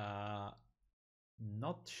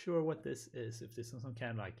 Not sure what this is. If this is some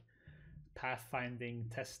kind of like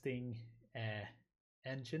pathfinding testing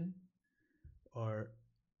engine, or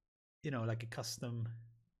like a custom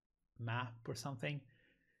map or something.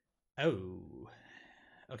 Oh,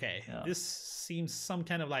 okay. Yeah. This seems some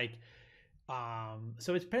kind of like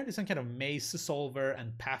so it's apparently some kind of maze solver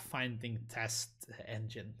and pathfinding test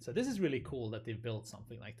engine. So this is really cool that they've built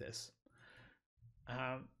something like this.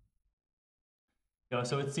 Yeah,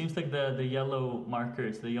 so it seems like the yellow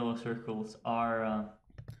markers, the yellow circles are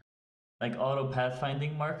like auto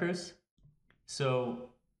pathfinding markers. So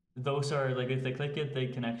those are like, if they click it, they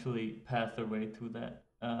can actually path their way to that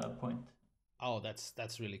point. Oh,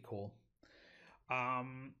 that's really cool.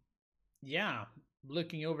 Yeah,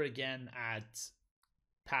 looking over again at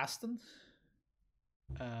Pasten,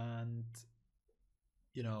 and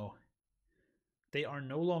they are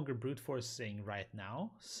no longer brute forcing right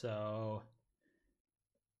now, so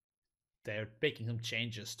they're making some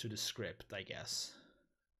changes to the script, I guess.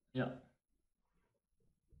 Yeah.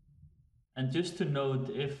 And just to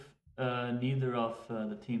note, if neither of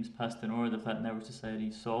the teams, Pasten or the Flat Network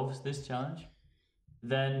Society, solves this challenge,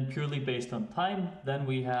 then purely based on time, then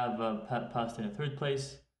we have Pasten in third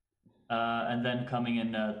place, and then coming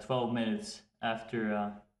in 12 minutes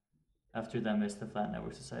after them is the Flat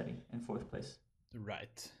Network Society in fourth place.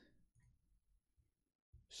 Right.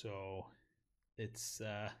 So it's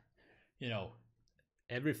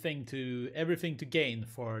everything to gain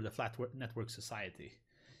for the Flat Network Society.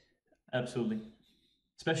 Absolutely.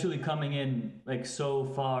 Especially coming in like so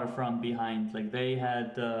far from behind. Like they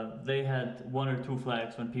had 1 or 2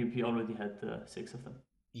 flags when PvP already had 6 of them.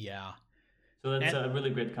 Yeah. So that's a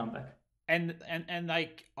really great comeback. And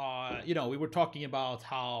like we were talking about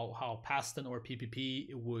how Pasten or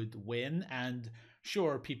PPP would win, and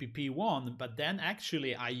sure, PPP won, but then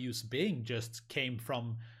actually IU's Bing just came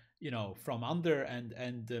from from under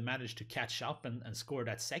and managed to catch up and score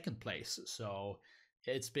that second place. So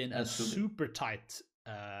it's been Absolutely. A super tight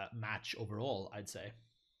match overall, I'd say.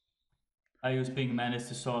 IU's Bing managed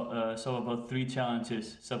to solve about 3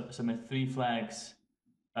 challenges, submit 3 flags,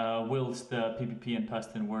 whilst the PPP and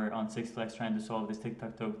Pasten were on 6 flags trying to solve this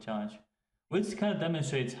tic-tac-toe challenge, which kind of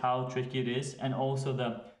demonstrates how tricky it is, and also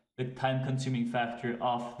the time-consuming factor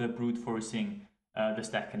of the brute forcing the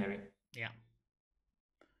stack canary. Yeah.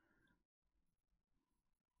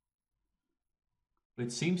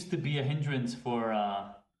 Which seems to be a hindrance for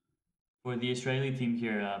the Israeli team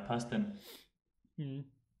here, Pasten.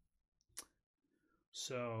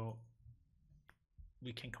 So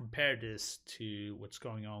we can compare this to what's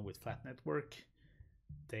going on with Flat Network.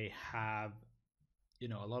 They have,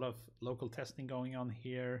 a lot of local testing going on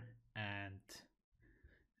here, and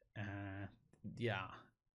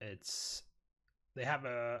they have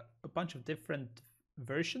a bunch of different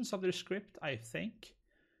versions of their script, I think.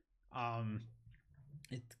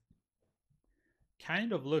 It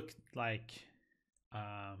kind of looked like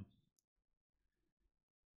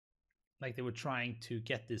they were trying to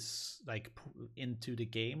get this like into the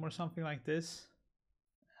game or something like this,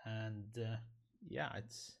 and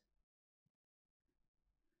it's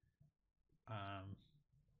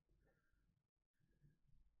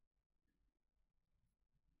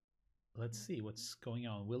let's see what's going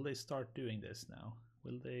on. Will they start doing this now?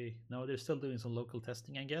 Will they? No, they're still doing some local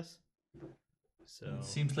testing, I guess. So it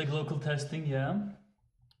seems like local testing, yeah.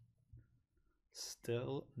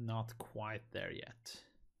 Still not quite there yet.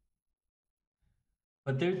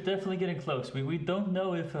 But they're definitely getting close. We don't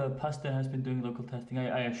know if Pasten has been doing local testing.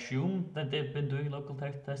 I assume that they've been doing local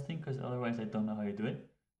testing, because otherwise I don't know how you do it.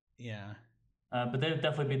 Yeah. But they've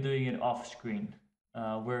definitely been doing it off screen,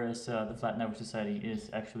 whereas the Flat Network Society is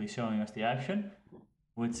actually showing us the action,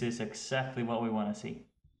 which is exactly what we want to see.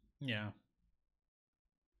 Yeah.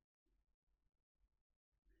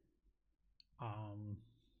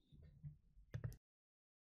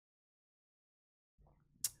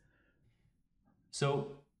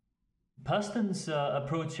 So Pasten's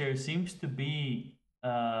approach here seems to be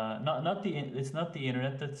it's not the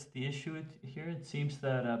internet that's the issue here. It seems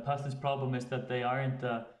that Pasten's problem is that they aren't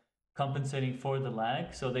compensating for the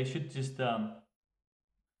lag, so they should just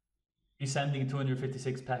be sending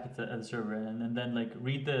 256 packets at the server, and then like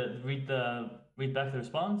read back the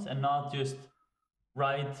response, and not just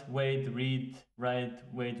write, wait, read, write,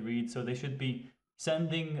 wait, read. So they should be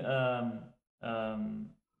sending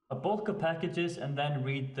a bulk of packages and then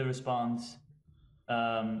read the response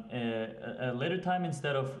a later time,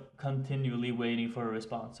 instead of continually waiting for a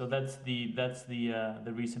response. So that's the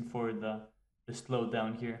reason for the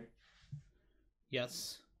slowdown here.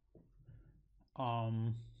 Yes.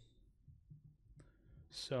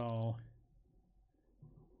 So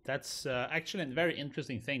that's actually a very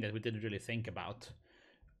interesting thing that we didn't really think about.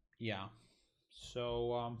 Yeah.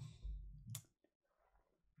 So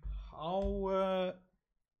how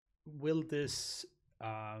will this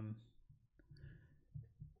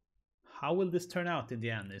turn out in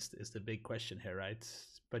the end is the big question here, right?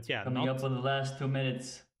 But yeah, coming up on the last 2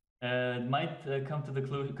 minutes, it might come to the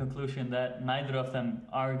conclusion that neither of them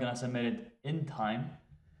are gonna submit it in time,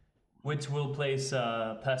 which will place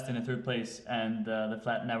Pasten in 3rd place and the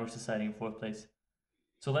Flat Network Society in 4th place.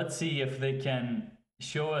 So let's see if they can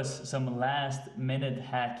show us some last minute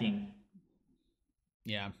hacking.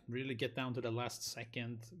 Yeah, really get down to the last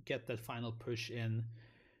second, get that final push in.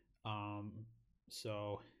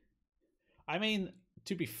 So, I mean,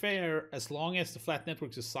 to be fair, as long as the Flat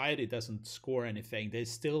Network Society doesn't score anything, they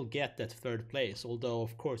still get that 3rd place. Although,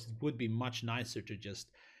 of course, it would be much nicer to just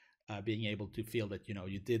being able to feel that, you know,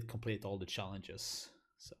 you did complete all the challenges.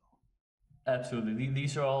 So absolutely,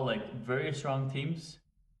 these are all like very strong teams.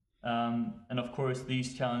 And of course,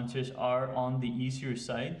 these challenges are on the easier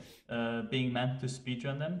side, being meant to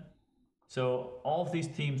speedrun them. So all of these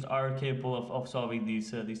teams are capable of solving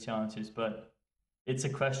these challenges, but it's a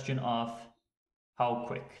question of how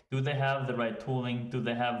quick. Do they have the right tooling? Do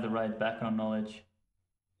they have the right background knowledge?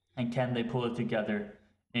 And can they pull it together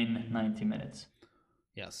in 90 minutes?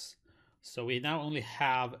 Yes. So we now only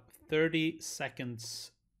have 30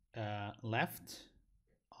 seconds left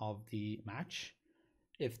of the match,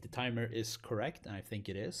 if the timer is correct, and I think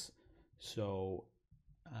it is. So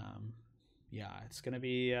yeah, it's gonna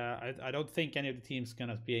be I don't think any of the teams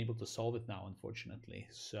gonna be able to solve it now, unfortunately.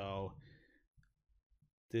 So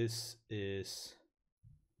this is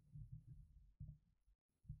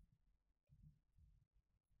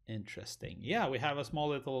interesting. Yeah, we have a small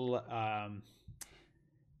little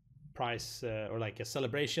prize or like a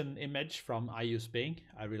celebration image from I Use Bing.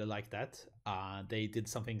 I really like that. They did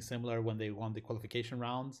something similar when they won the qualification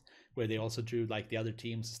rounds, where they also drew like the other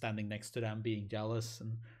teams standing next to them being jealous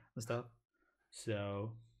and stuff.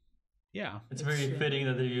 So yeah, it's very fitting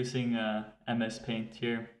that they're using MS Paint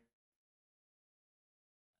here.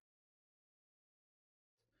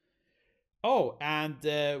 Oh, and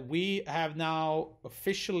we have now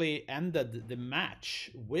officially ended the match,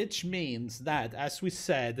 which means that, as we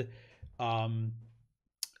said, we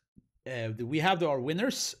have our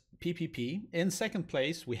winners, PPP. In 2nd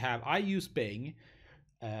place, we have I Use Bing.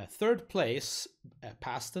 3rd place,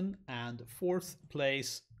 Pasten. And 4th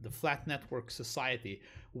place, the Flat Network Society.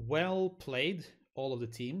 Well played, all of the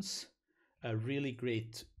teams. A really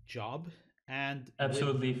great job. And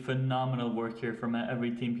absolutely phenomenal work here from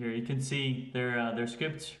every team here. You can see their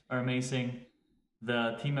scripts are amazing.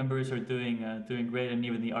 The team members are doing great, and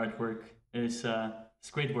even the artwork is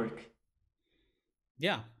it's great work.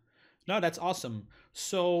 Yeah, no, that's awesome.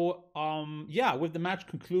 So yeah, with the match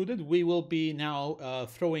concluded, we will be now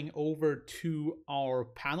throwing over to our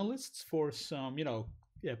panelists for some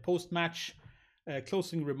post-match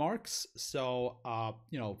closing remarks. So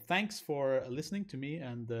thanks for listening to me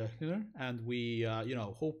and and we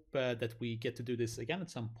hope that we get to do this again at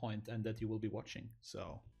some point, and that you will be watching.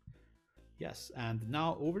 So yes, and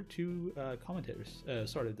now over to commentators,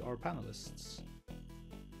 our panelists.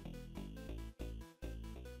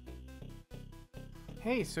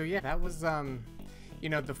 Hey, so yeah, that was you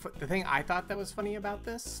know, the thing I thought that was funny about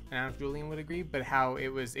this, and I don't know if Julian would agree, but how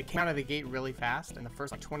it came out of the gate really fast. In the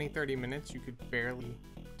first like 20-30 minutes, you could barely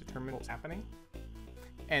determine what was happening,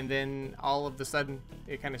 and then all of the sudden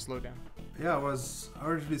it kind of slowed down. Yeah, I was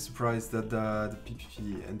really surprised that the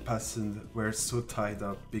PPP and pasten were so tied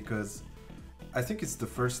up, because I think it's the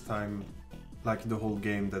first time, like in the whole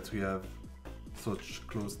game, that we have such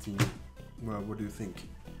close team. Well, what do you think?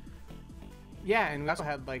 Yeah, and we also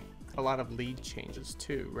had like a lot of lead changes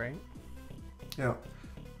too, right? Yeah,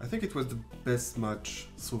 I think it was the best match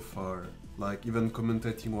so far. Like even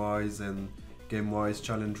commentating wise and game wise,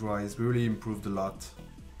 challenge wise, we really improved a lot.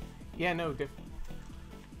 Yeah, no.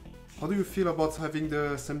 How do you feel about having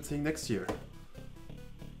the same thing next year?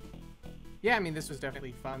 Yeah, I mean, this was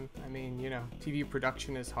definitely fun. I mean, you know, TV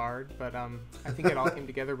production is hard, but I think it all came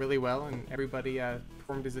together really well, and everybody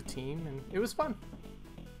performed as a team, and it was fun.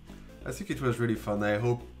 I think it was really fun. I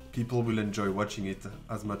hope people will enjoy watching it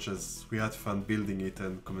as much as we had fun building it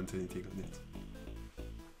and commentating on it.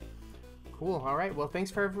 Cool. All right. Well, thanks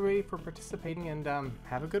for everybody for participating, and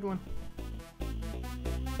have a good one.